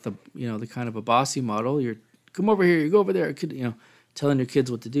or with the kind of a bossy model, you're come over here, you go over there, telling your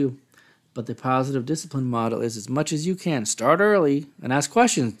kids what to do. But the positive discipline model is, as much as you can, start early and ask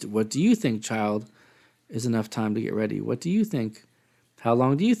questions. What do you think, child, is enough time to get ready? What do you think? How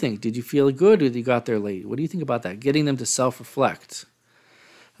long do you think? Did you feel good or you got there late? What do you think about that? Getting them to self-reflect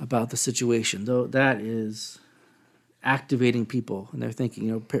about the situation, though, that is activating people and their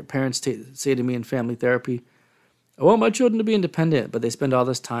thinking. Parents say to me in family therapy, I want my children to be independent, but they spend all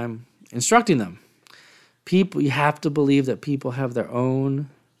this time instructing them. You have to believe that people have their own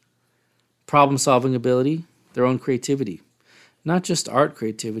problem-solving ability, their own creativity. Not just art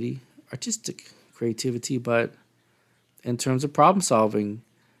creativity, artistic creativity, but in terms of problem-solving.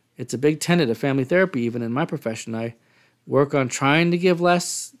 It's a big tenet of family therapy. Even in my profession, I work on trying to give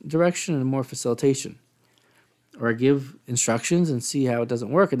less direction and more facilitation. Or I give instructions and see how it doesn't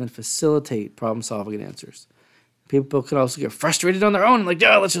work and then facilitate problem-solving and answers. People can also get frustrated on their own and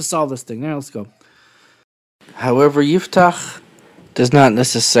let's just solve this thing. Now let's go. However, Yiftach does not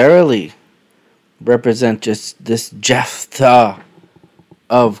necessarily represent just this Jephthah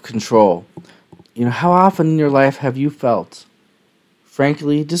of control. How often in your life have you felt,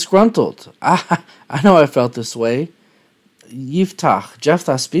 frankly, disgruntled? I know I felt this way.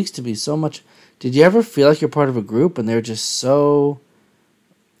 Jephthah speaks to me so much. Did you ever feel like you're part of a group and they're just so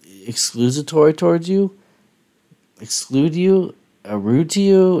exclusatory towards you, exclude you, rude to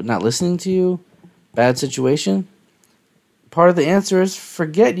you, not listening to you, bad situation? Part of the answer is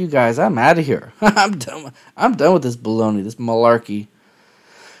forget you guys. I'm out of here. I'm done with this baloney, this malarkey.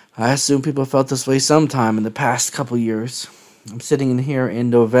 I assume people felt this way sometime in the past couple years. I'm sitting in here in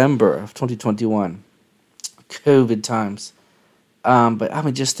November of 2021, COVID times.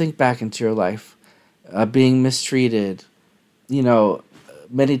 But just think back into your life, being mistreated.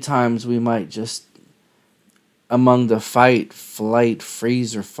 Many times we might just among the fight, flight,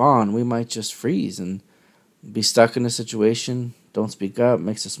 freeze, or fawn, we might just freeze and be stuck in a situation, don't speak up,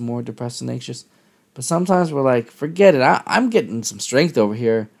 makes us more depressed and anxious. But sometimes we're like, forget it. I'm getting some strength over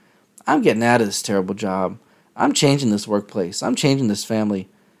here. I'm getting out of this terrible job. I'm changing this workplace. I'm changing this family.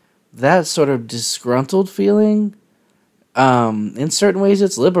 That sort of disgruntled feeling, in certain ways,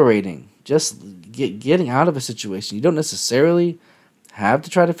 it's liberating. Just getting out of a situation. You don't necessarily have to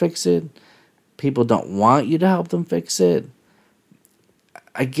try to fix it. People don't want you to help them fix it.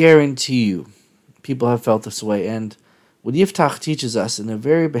 I guarantee you, people have felt this way. And what Yiftach teaches us in a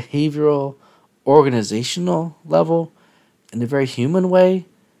very behavioral, organizational level, in a very human way,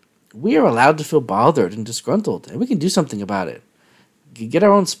 we are allowed to feel bothered and disgruntled, and we can do something about it. Get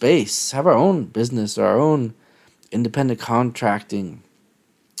our own space, have our own business, or our own independent contracting.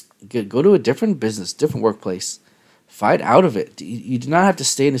 Go to a different business, different workplace. Fight out of it. You do not have to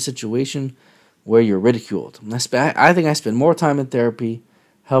stay in a situation where you're ridiculed. I think I spend more time in therapy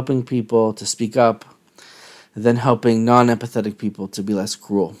helping people to speak up than helping non-empathetic people to be less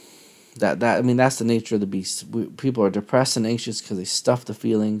cruel. That's the nature of the beast. People are depressed and anxious because they stuff the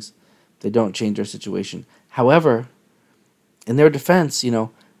feelings. They don't change their situation. However, in their defense,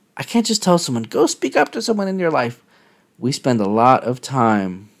 I can't just tell someone, go speak up to someone in your life. We spend a lot of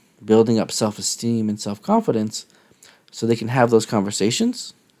time building up self-esteem and self-confidence so they can have those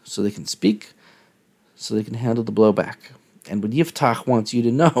conversations, so they can speak, so they can handle the blowback. And what Yiftach wants you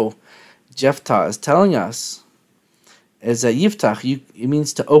to know, Jephthah is telling us, is that Yiftach, it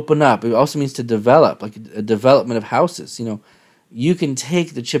means to open up. It also means to develop, like a development of houses. You can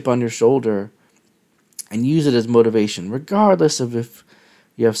take the chip on your shoulder and use it as motivation, regardless of if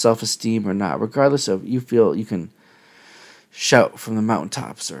you have self-esteem or not, regardless of you feel you can shout from the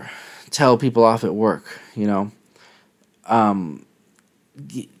mountaintops or tell people off at work,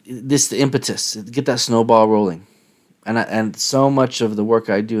 this the impetus, get that snowball rolling. And so much of the work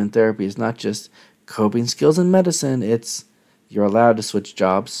I do in therapy is not just coping skills in medicine. It's you're allowed to switch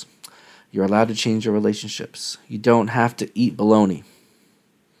jobs. You're allowed to change your relationships. You don't have to eat bologna.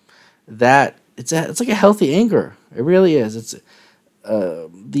 It's like a healthy anger. It really is. It's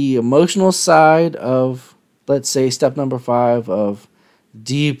the emotional side of, let's say, step number 5 of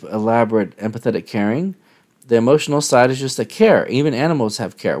deep, elaborate, empathetic caring. The emotional side is just the care. Even animals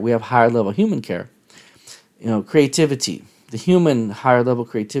have care. We have higher level human care. Creativity. The human higher level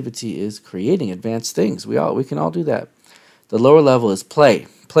creativity is creating advanced things. We can all do that. The lower level is playing,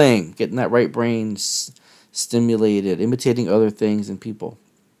 getting that right brain stimulated, imitating other things and people.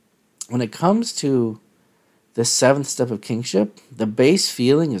 When it comes to the 7th step of kingship, the base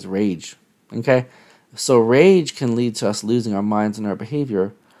feeling is rage. Okay? So rage can lead to us losing our minds and our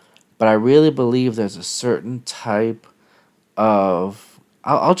behavior, but I really believe there's a certain type of,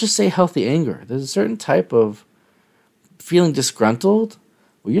 I'll just say healthy anger. There's a certain type of feeling disgruntled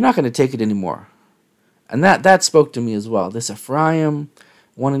where you're not going to take it anymore. And that spoke to me as well. This Ephraim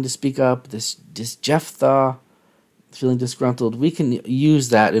wanting to speak up, this Jephthah feeling disgruntled, we can use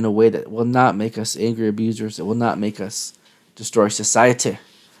that in a way that will not make us angry abusers. It will not make us destroy society.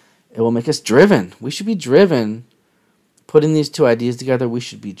 It will make us driven. We should be driven. Putting these two ideas together, we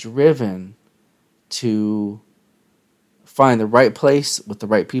should be driven to find the right place with the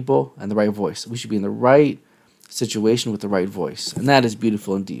right people and the right voice. We should be in the right situation with the right voice. And that is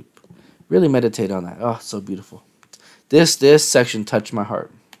beautiful and deep. Really meditate on that. Oh, so beautiful. This section touched my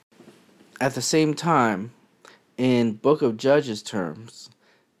heart. At the same time, in Book of Judges terms,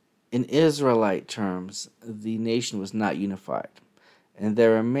 in Israelite terms, the nation was not unified. And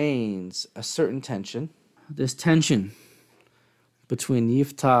there remains a certain tension. This tension between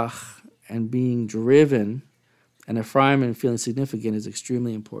Yiftach and being driven and Ephraim and feeling significant is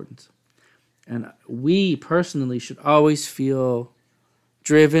extremely important. And we personally should always feel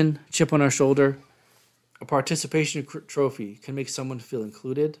driven, chip on our shoulder. A participation trophy can make someone feel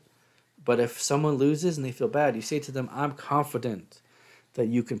included. But if someone loses and they feel bad, you say to them, I'm confident that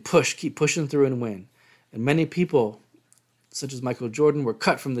you can keep pushing through and win. And many people, such as Michael Jordan, were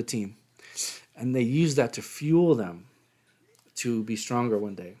cut from the team. And they use that to fuel them to be stronger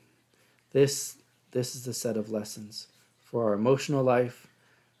one day. This is the set of lessons for our emotional life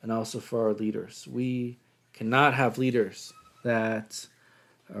and also for our leaders. We cannot have leaders that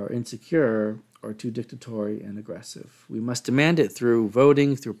are insecure or too dictatorial and aggressive. We must demand it through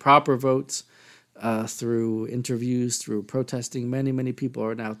voting, through proper votes, through interviews, through protesting. Many, many people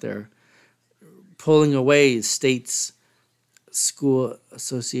are out there pulling away states' school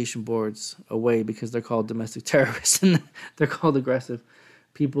association boards away because they're called domestic terrorists and they're called aggressive.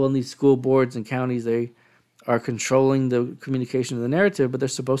 People in these school boards and counties, they are controlling the communication of the narrative, but they're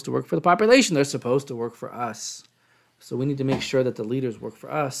supposed to work for the population. They're supposed to work for us. So we need to make sure that the leaders work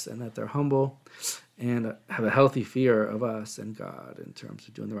for us and that they're humble and have a healthy fear of us and God in terms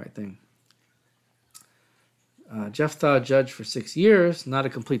of doing the right thing. Jephthah judged for 6 years, not a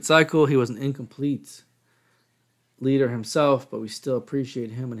complete cycle. He was an incomplete leader himself, but we still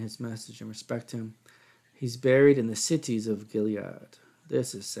appreciate him and his message and respect him. He's buried in the cities of Gilead.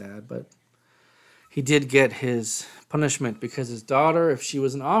 This is sad, but he did get his punishment because his daughter, if she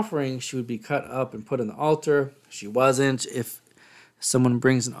was an offering, she would be cut up and put on the altar. She wasn't. If someone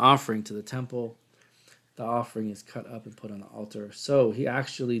brings an offering to the temple, the offering is cut up and put on the altar. So he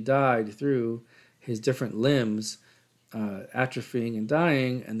actually died through his different limbs atrophying and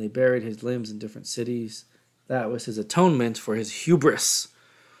dying, and they buried his limbs in different cities. That was his atonement for his hubris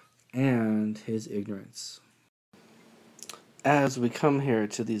and his ignorance. As we come here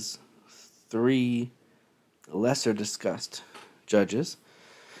to these 3 lesser discussed judges,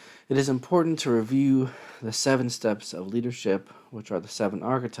 it is important to review the 7 steps of leadership, which are the 7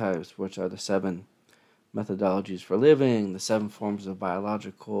 archetypes, which are the 7 methodologies for living, the 7 forms of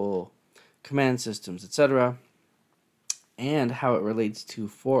biological command systems, etc., and how it relates to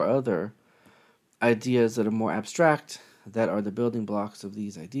 4 other ideas that are more abstract, that are the building blocks of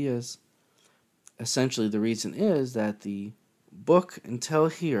these ideas. Essentially, the reason is that the book until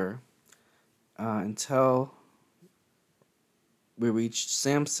here, until we reached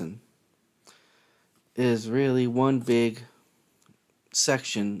Samson, is really one big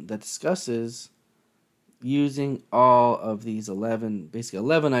section that discusses using all of these 11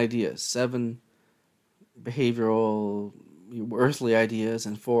 ideas, 7 behavioral, earthly ideas,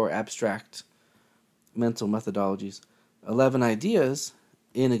 and 4 abstract mental methodologies. 11 ideas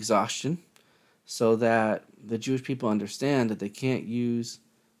in exhaustion, so that the Jewish people understand that they can't use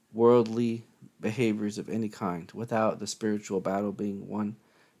worldly behaviors of any kind without the spiritual battle being won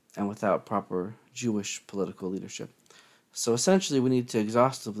and without proper Jewish political leadership. So essentially, we need to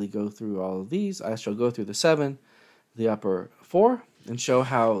exhaustively go through all of these. I shall go through the 7, the upper 4, and show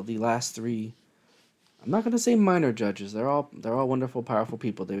how the last 3, I'm not going to say minor judges. They're all wonderful, powerful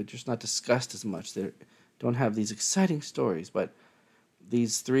people. They're just not discussed as much. They don't have these exciting stories, but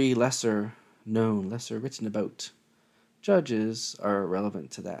these 3 lesser known, lesser written about judges are relevant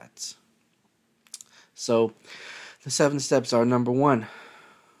to that. So the 7 steps are: number 1,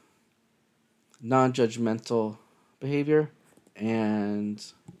 non-judgmental behavior and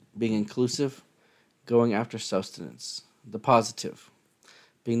being inclusive, going after sustenance. The positive,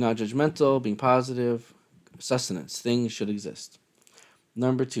 being non-judgmental, being positive, sustenance, things should exist.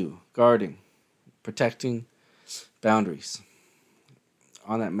 Number 2, guarding, protecting boundaries.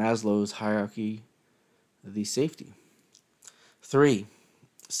 On that Maslow's hierarchy, the safety. 3,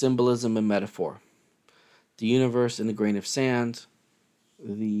 symbolism and metaphor. The universe in a grain of sand,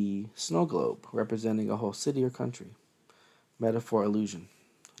 the snow globe representing a whole city or country. Metaphor, illusion.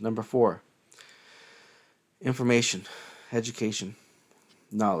 Number 4, information, education,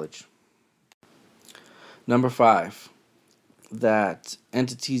 knowledge. Number 5, that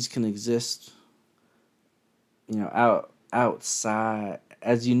entities can exist, outside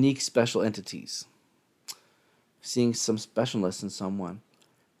as unique special entities. Seeing some specialness in someone.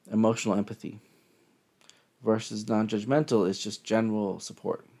 Emotional empathy. Versus non-judgmental is just general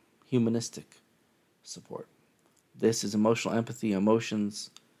support, humanistic support. This is emotional empathy,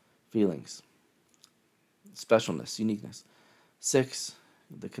 emotions, feelings, specialness, uniqueness. 6,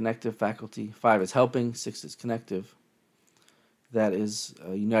 the connective faculty. 5 is helping. 6 is connective. That is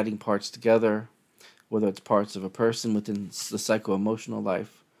uniting parts together, whether it's parts of a person within the psycho-emotional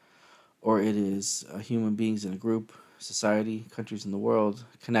life, or it is human beings in a group, society, countries in the world.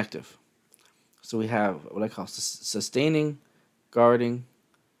 Connective. So we have what I call sustaining, guarding,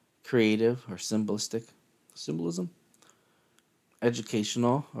 creative or symbolism,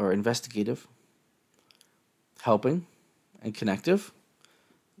 educational or investigative, helping, and connective.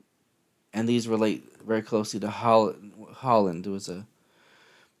 And these relate very closely to Holland, who was a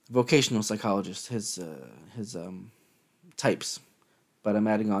vocational psychologist, his types. But I'm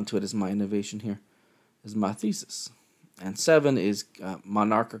adding on to it as my innovation here, as my thesis. And 7 is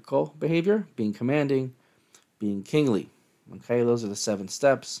monarchical behavior, being commanding, being kingly. Okay, those are the 7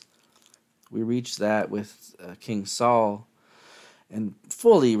 steps. We reach that with King Saul, and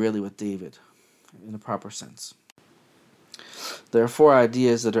fully really with David, in a proper sense. There are 4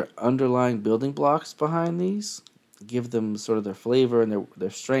 ideas that are underlying building blocks behind these, give them sort of their flavor and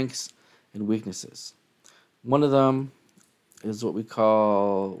their strengths and weaknesses. One of them is what we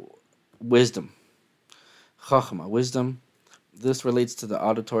call wisdom. Chachma, wisdom. This relates to the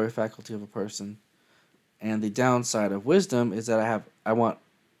auditory faculty of a person And the downside of wisdom is that I want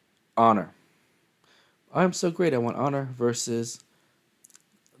honor. I'm so great, I want honor, versus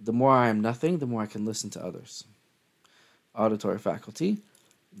the more I am nothing, the more I can listen to others. Auditory faculty,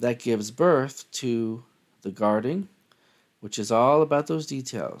 that gives birth to the guarding, which is all about those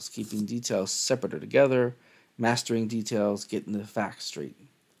details, keeping details separate or together, mastering details, getting the facts straight.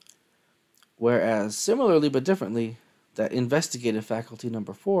 Whereas, similarly but differently, that investigative faculty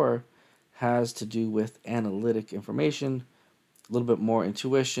number 4 has to do with analytic information, a little bit more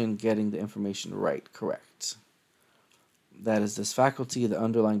intuition, getting the information right, correct. That is this faculty, the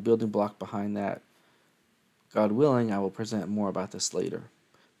underlying building block behind that. God willing, I will present more about this later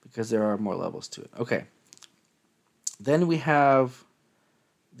because there are more levels to it. Okay. Then we have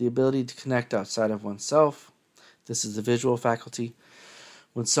the ability to connect outside of oneself. This is the visual faculty.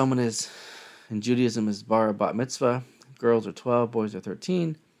 When someone is, in Judaism, is bar bat mitzvah, girls are 12, boys are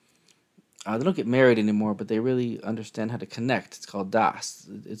 13. They don't get married anymore, but they really understand how to connect. It's called das.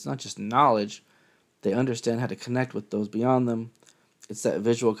 It's not just knowledge. They understand how to connect with those beyond them. It's that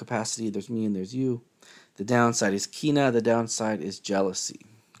visual capacity. There's me and there's you. The downside is kina. The downside is jealousy,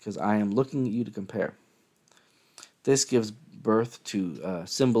 because I am looking at you to compare. This gives birth to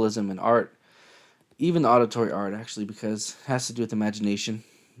symbolism and art, even the auditory art, actually, because it has to do with imagination,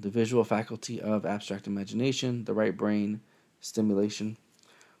 the visual faculty of abstract imagination, the right brain stimulation,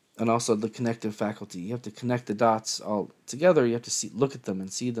 and also the connective faculty. You have to connect the dots all together. You have to look at them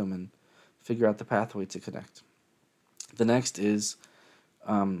and see them and figure out the pathway to connect. The next is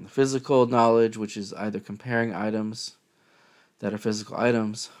physical knowledge, which is either comparing items that are physical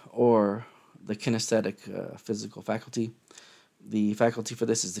items or the kinesthetic physical faculty. The faculty for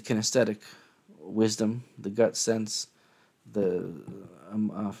this is the kinesthetic wisdom, the gut sense, the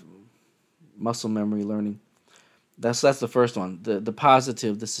muscle memory learning. That's the first one. The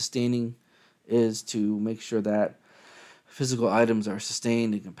positive, the sustaining, is to make sure that physical items are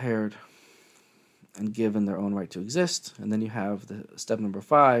sustained and compared and given their own right to exist. And then you have the step number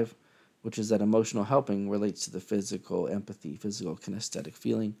 5, which is that emotional helping relates to the physical empathy, physical kinesthetic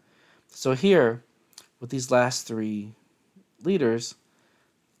feeling. So here, with these last 3 leaders,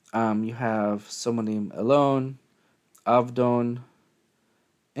 you have someone named Elon, Avdon,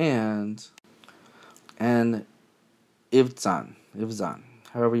 and Ivzan,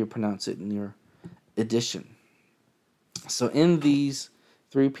 however you pronounce it in your edition. So in these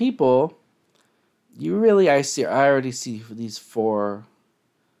 3 people, I already see these 4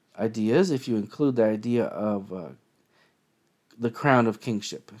 ideas, if you include the idea of the crown of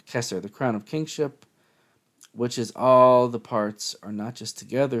kingship, Keser, the crown of kingship, which is all the parts are not just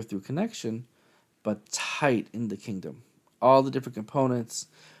together through connection, but tight in the kingdom. All the different components,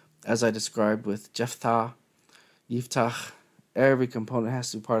 as I described with Jephthah, Yiftach, every component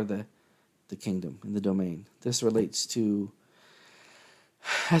has to be part of the kingdom, in the domain. This relates to,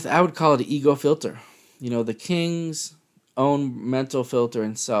 I would call it an ego filter. The king's own mental filter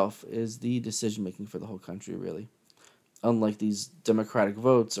in self is the decision-making for the whole country, really. Unlike these democratic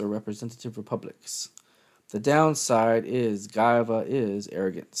votes or representative republics. The downside is Gaiva is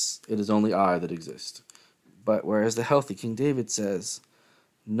arrogance. It is only I that exist. But whereas the healthy King David says,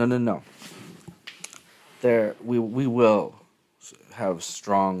 no. We will have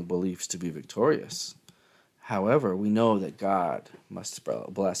strong beliefs to be victorious. However, we know that God must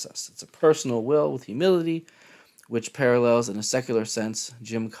bless us. It's a personal will with humility, which parallels in a secular sense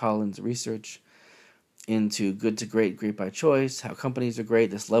Jim Collins' research into good to great, great by choice, how companies are great,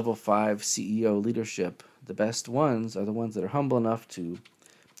 this level 5 CEO leadership. The best ones are the ones that are humble enough to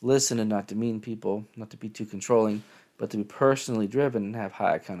listen and not demean people, not to be too controlling, but to be personally driven and have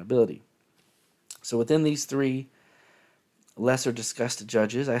high accountability. So within these 3 lesser discussed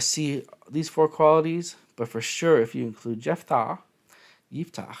judges, I see these 4 qualities, but for sure if you include Jephthah,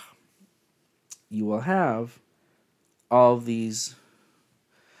 Yiftach, you will have all of these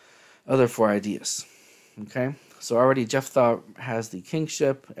other 4 ideas. Okay? So already Jephthah has the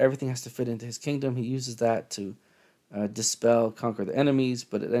kingship. Everything has to fit into his kingdom. He uses that to dispel, conquer the enemies,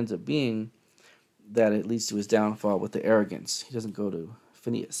 but it ends up being that it leads to his downfall with the arrogance. He doesn't go to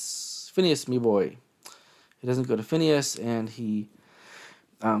Phineas. Phineas, me boy. He doesn't go to Phineas, and he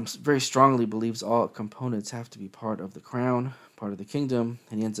very strongly believes all components have to be part of the crown, part of the kingdom,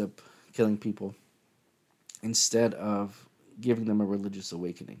 and he ends up killing people instead of giving them a religious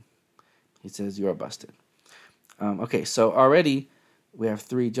awakening. He says, you are busted. Okay, so already we have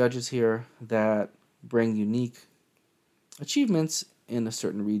 3 judges here that bring unique achievements in a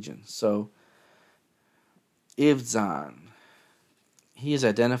certain region. So Ivzan, he is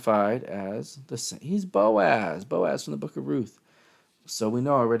identified as he's Boaz from the book of Ruth. So we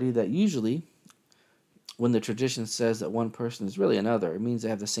know already that usually when the tradition says that one person is really another, it means they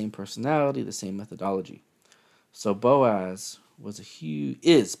have the same personality, the same methodology. So Boaz is a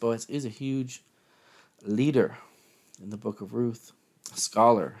huge leader in the book of Ruth, a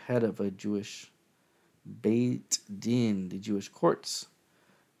scholar, head of a Jewish Beit Din, the Jewish courts.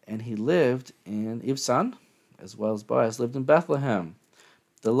 And he lived in Ibzan, as well as Boaz lived in Bethlehem,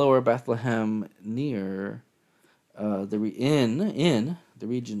 the lower Bethlehem near in the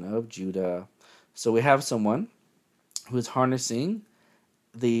region of Judah. So we have someone who is harnessing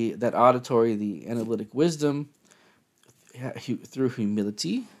that auditory, the analytic wisdom through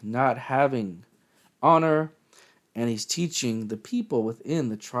humility, not having honor, and he's teaching the people within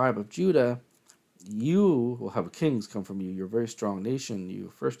the tribe of Judah, you will have kings come from you. You're a very strong nation.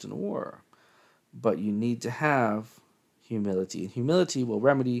 You're first in war. But you need to have humility. And humility will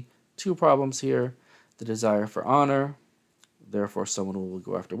remedy two problems here: the desire for honor, therefore someone will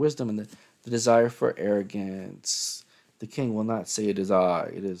go after wisdom, and the desire for arrogance. The king will not say it is I,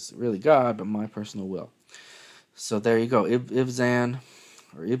 it is really God, but my personal will. So there you go. Ibzan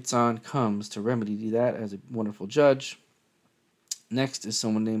comes to remedy that as a wonderful judge. Next is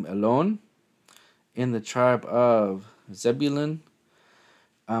someone named Elon in the tribe of Zebulun.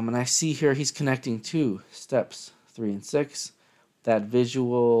 And I see here he's connecting two steps 3 and 6. That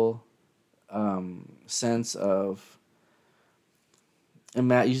visual sense of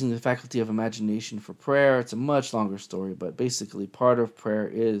using the faculty of imagination for prayer. It's a much longer story, but basically part of prayer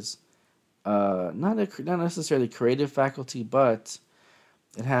is not necessarily creative faculty, but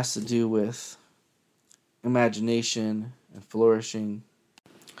it has to do with imagination and flourishing.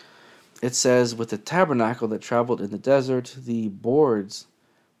 It says, with the tabernacle that traveled in the desert, the boards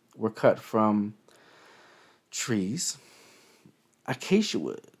were cut from trees, acacia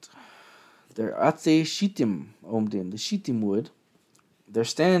wood. They're atse shittim omdim, the shittim wood. They're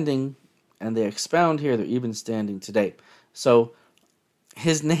standing, and they expound here, they're even standing today. So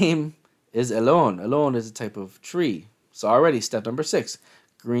his name is Elon. Elon is a type of tree. So already step number 6,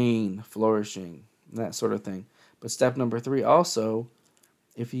 green, flourishing, that sort of thing. But step number 3 also,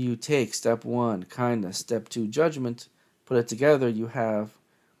 if you take step 1, kindness, step 2, judgment, put it together, you have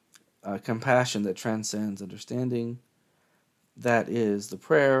compassion that transcends understanding. That is the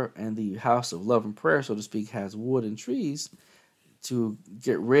prayer, and the house of love and prayer, so to speak, has wood and trees to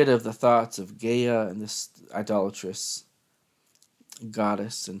get rid of the thoughts of Gaia and this idolatrous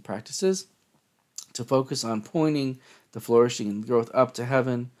goddess and practices, to focus on pointing the flourishing and growth up to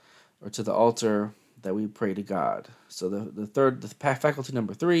heaven or to the altar that we pray to God. So the faculty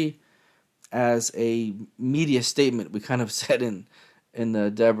number 3, as a media statement, we kind of said in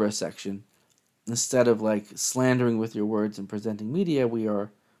the Deborah section, instead of like slandering with your words and presenting media, we are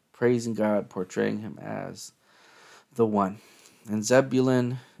praising God, portraying him as the one. And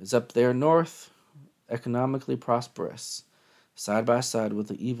Zebulun is up there north, economically prosperous, side by side with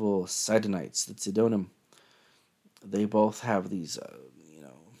the evil Sidonites, the Sidonim. They both have these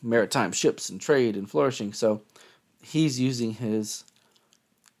maritime ships and trade and flourishing. So he's using his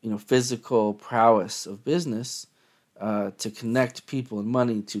physical prowess of business to connect people and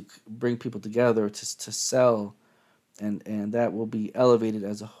money, to bring people together, to sell, and that will be elevated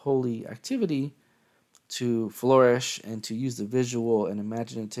as a holy activity to flourish and to use the visual and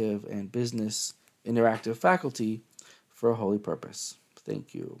imaginative and business interactive faculty for a holy purpose.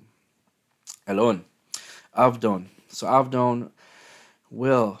 Thank you. Elon. Avdon. So Avdon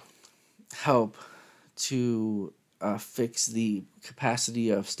will help to fix the capacity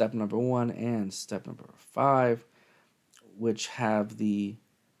of step number 1 and step number 5, which have the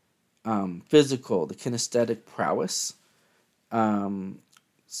physical, the kinesthetic prowess.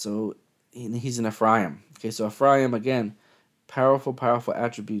 So he's an Ephraim. Okay, so Ephraim, again, powerful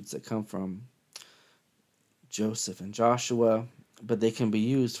attributes that come from Joseph and Joshua, but they can be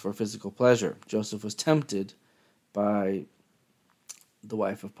used for physical pleasure. Joseph was tempted by the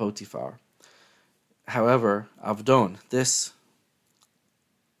wife of Potiphar. However, Avdon, this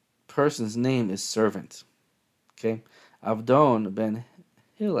person's name is servant. Okay, Avdon ben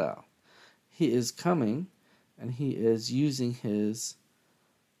Hillel. He is coming, and he is using his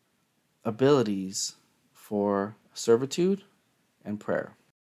abilities for servitude and prayer.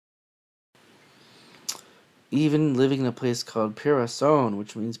 Even living in a place called Pirason,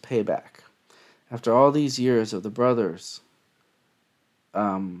 which means payback. After all these years of the brothers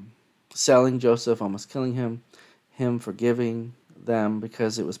selling Joseph, almost killing him forgiving them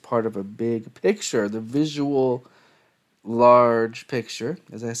because it was part of a big picture, the visual large picture,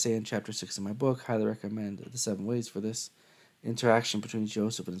 as I say in chapter 6 of my book. Highly recommend the 7 ways for this interaction between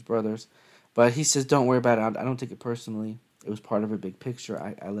Joseph and his brothers. But he says, don't worry about it. I don't take it personally. It was part of a big picture.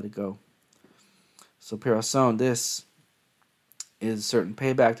 I let it go. So Pirason, this is certain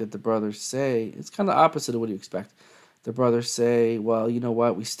payback that the brothers say. It's kind of opposite of what you expect. The brothers say, well, you know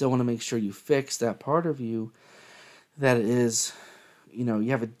what? We still want to make sure you fix that part of you that is,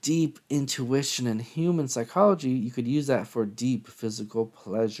 you have a deep intuition in human psychology. You could use that for deep physical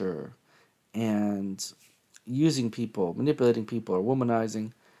pleasure and using people, manipulating people, or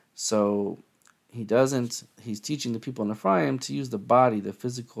womanizing. So he's teaching the people in Ephraim to use the body, the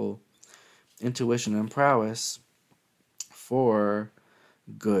physical intuition and prowess for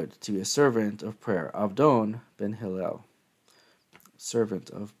good, to be a servant of prayer. Avdon ben Hillel,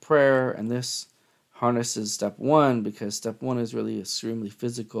 servant of prayer. And this harnesses step one, because step one is really extremely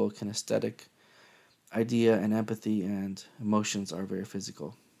physical, kinesthetic idea, and empathy and emotions are very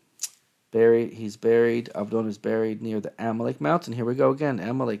physical. He's buried, Avdon is buried near the Amalek mountain. Here we go again,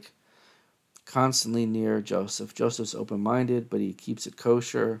 Amalek, constantly near Joseph. Joseph's open-minded, but he keeps it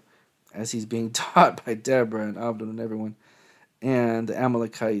kosher as he's being taught by Deborah and Avdon and everyone. And the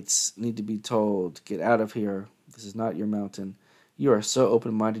Amalekites need to be told, get out of here. This is not your mountain. You are so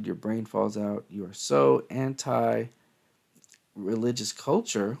open-minded, your brain falls out. You are so anti-religious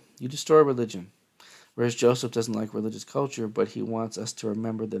culture, you destroy religion. Whereas Joseph doesn't like religious culture, but he wants us to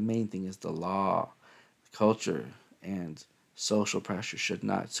remember the main thing is the law. Culture and social pressure should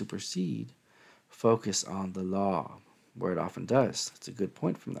not supersede. Focus on the law, where it often does. It's a good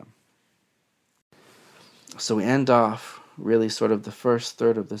point from them. So we end off really sort of the first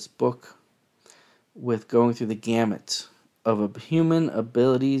third of this book with going through the gamut of human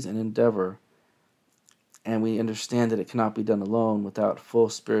abilities and endeavor. And we understand that it cannot be done alone without full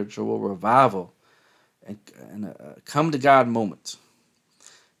spiritual revival and a come to God moment.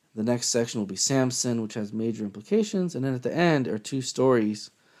 The next section will be Samson, which has major implications. And then at the end are two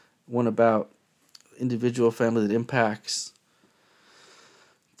stories, one about individual family that impacts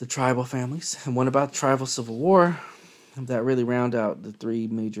the tribal families, and one about tribal civil war, that really round out the three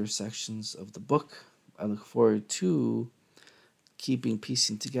major sections of the book. I look forward to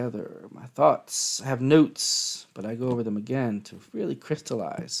piecing together my thoughts. I have notes, but I go over them again to really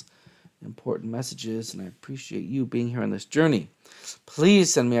crystallize important messages, and I appreciate you being here on this journey.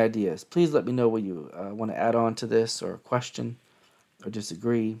 Please send me ideas. Please let me know what you want to add on to this, or question, or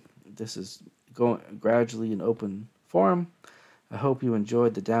disagree. This is going gradually an open forum. I hope you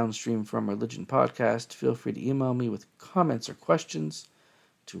enjoyed the Downstream from Religion podcast. Feel free to email me with comments or questions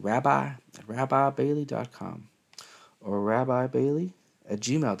to rabbi@rabbibailey.com or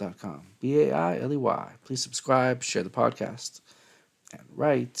rabbibailey@gmail.com. Bailey. Please subscribe, share the podcast, and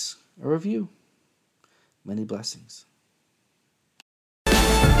write a review. Many blessings.